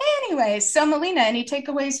cool. Anyway, so Melina, any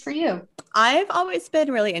takeaways for you? I've always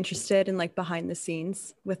been really interested in like behind the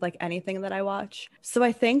scenes with like anything that I watch. So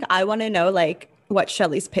I think I want to know like what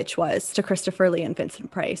Shelley's pitch was to Christopher Lee and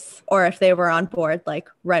Vincent Price, or if they were on board like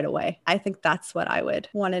right away. I think that's what I would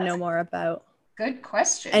want to know more about. Good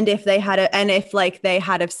question. And if they had they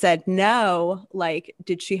had have said no, like,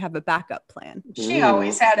 did she have a backup plan? She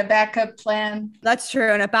always had a backup plan. That's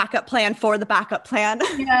true. And a backup plan for the backup plan.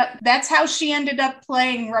 Yeah, that's how she ended up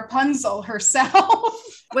playing Rapunzel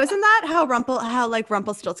herself. Wasn't that how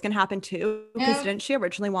Rumpelstiltskin happened too? Because didn't she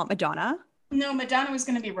originally want Madonna? No, Madonna was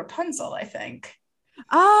going to be Rapunzel, I think.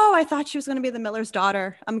 Oh, I thought she was going to be the miller's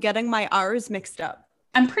daughter. I'm getting my R's mixed up.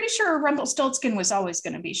 I'm pretty sure Rumpelstiltskin was always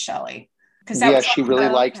going to be Shelley. Yeah, she really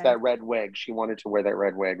liked that red wig. She wanted to wear that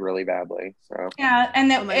red wig really badly. So yeah,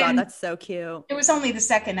 and oh my god, that's so cute. It was only the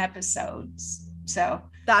second episodes, so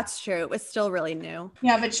that's true. It was still really new.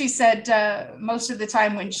 Yeah, but she said most of the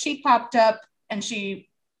time when she popped up and she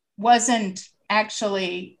wasn't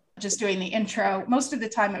actually just doing the intro, most of the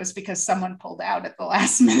time it was because someone pulled out at the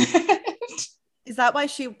last minute. Is that why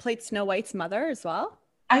she played Snow White's mother as well?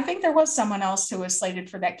 I think there was someone else who was slated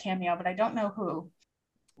for that cameo, but I don't know who.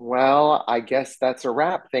 Well, I guess that's a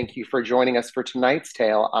wrap. Thank you for joining us for tonight's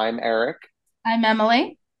tale. I'm Eric. I'm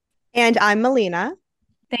Emily. And I'm Melina.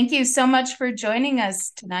 Thank you so much for joining us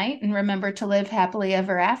tonight. And remember to live happily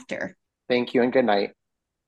ever after. Thank you and good night.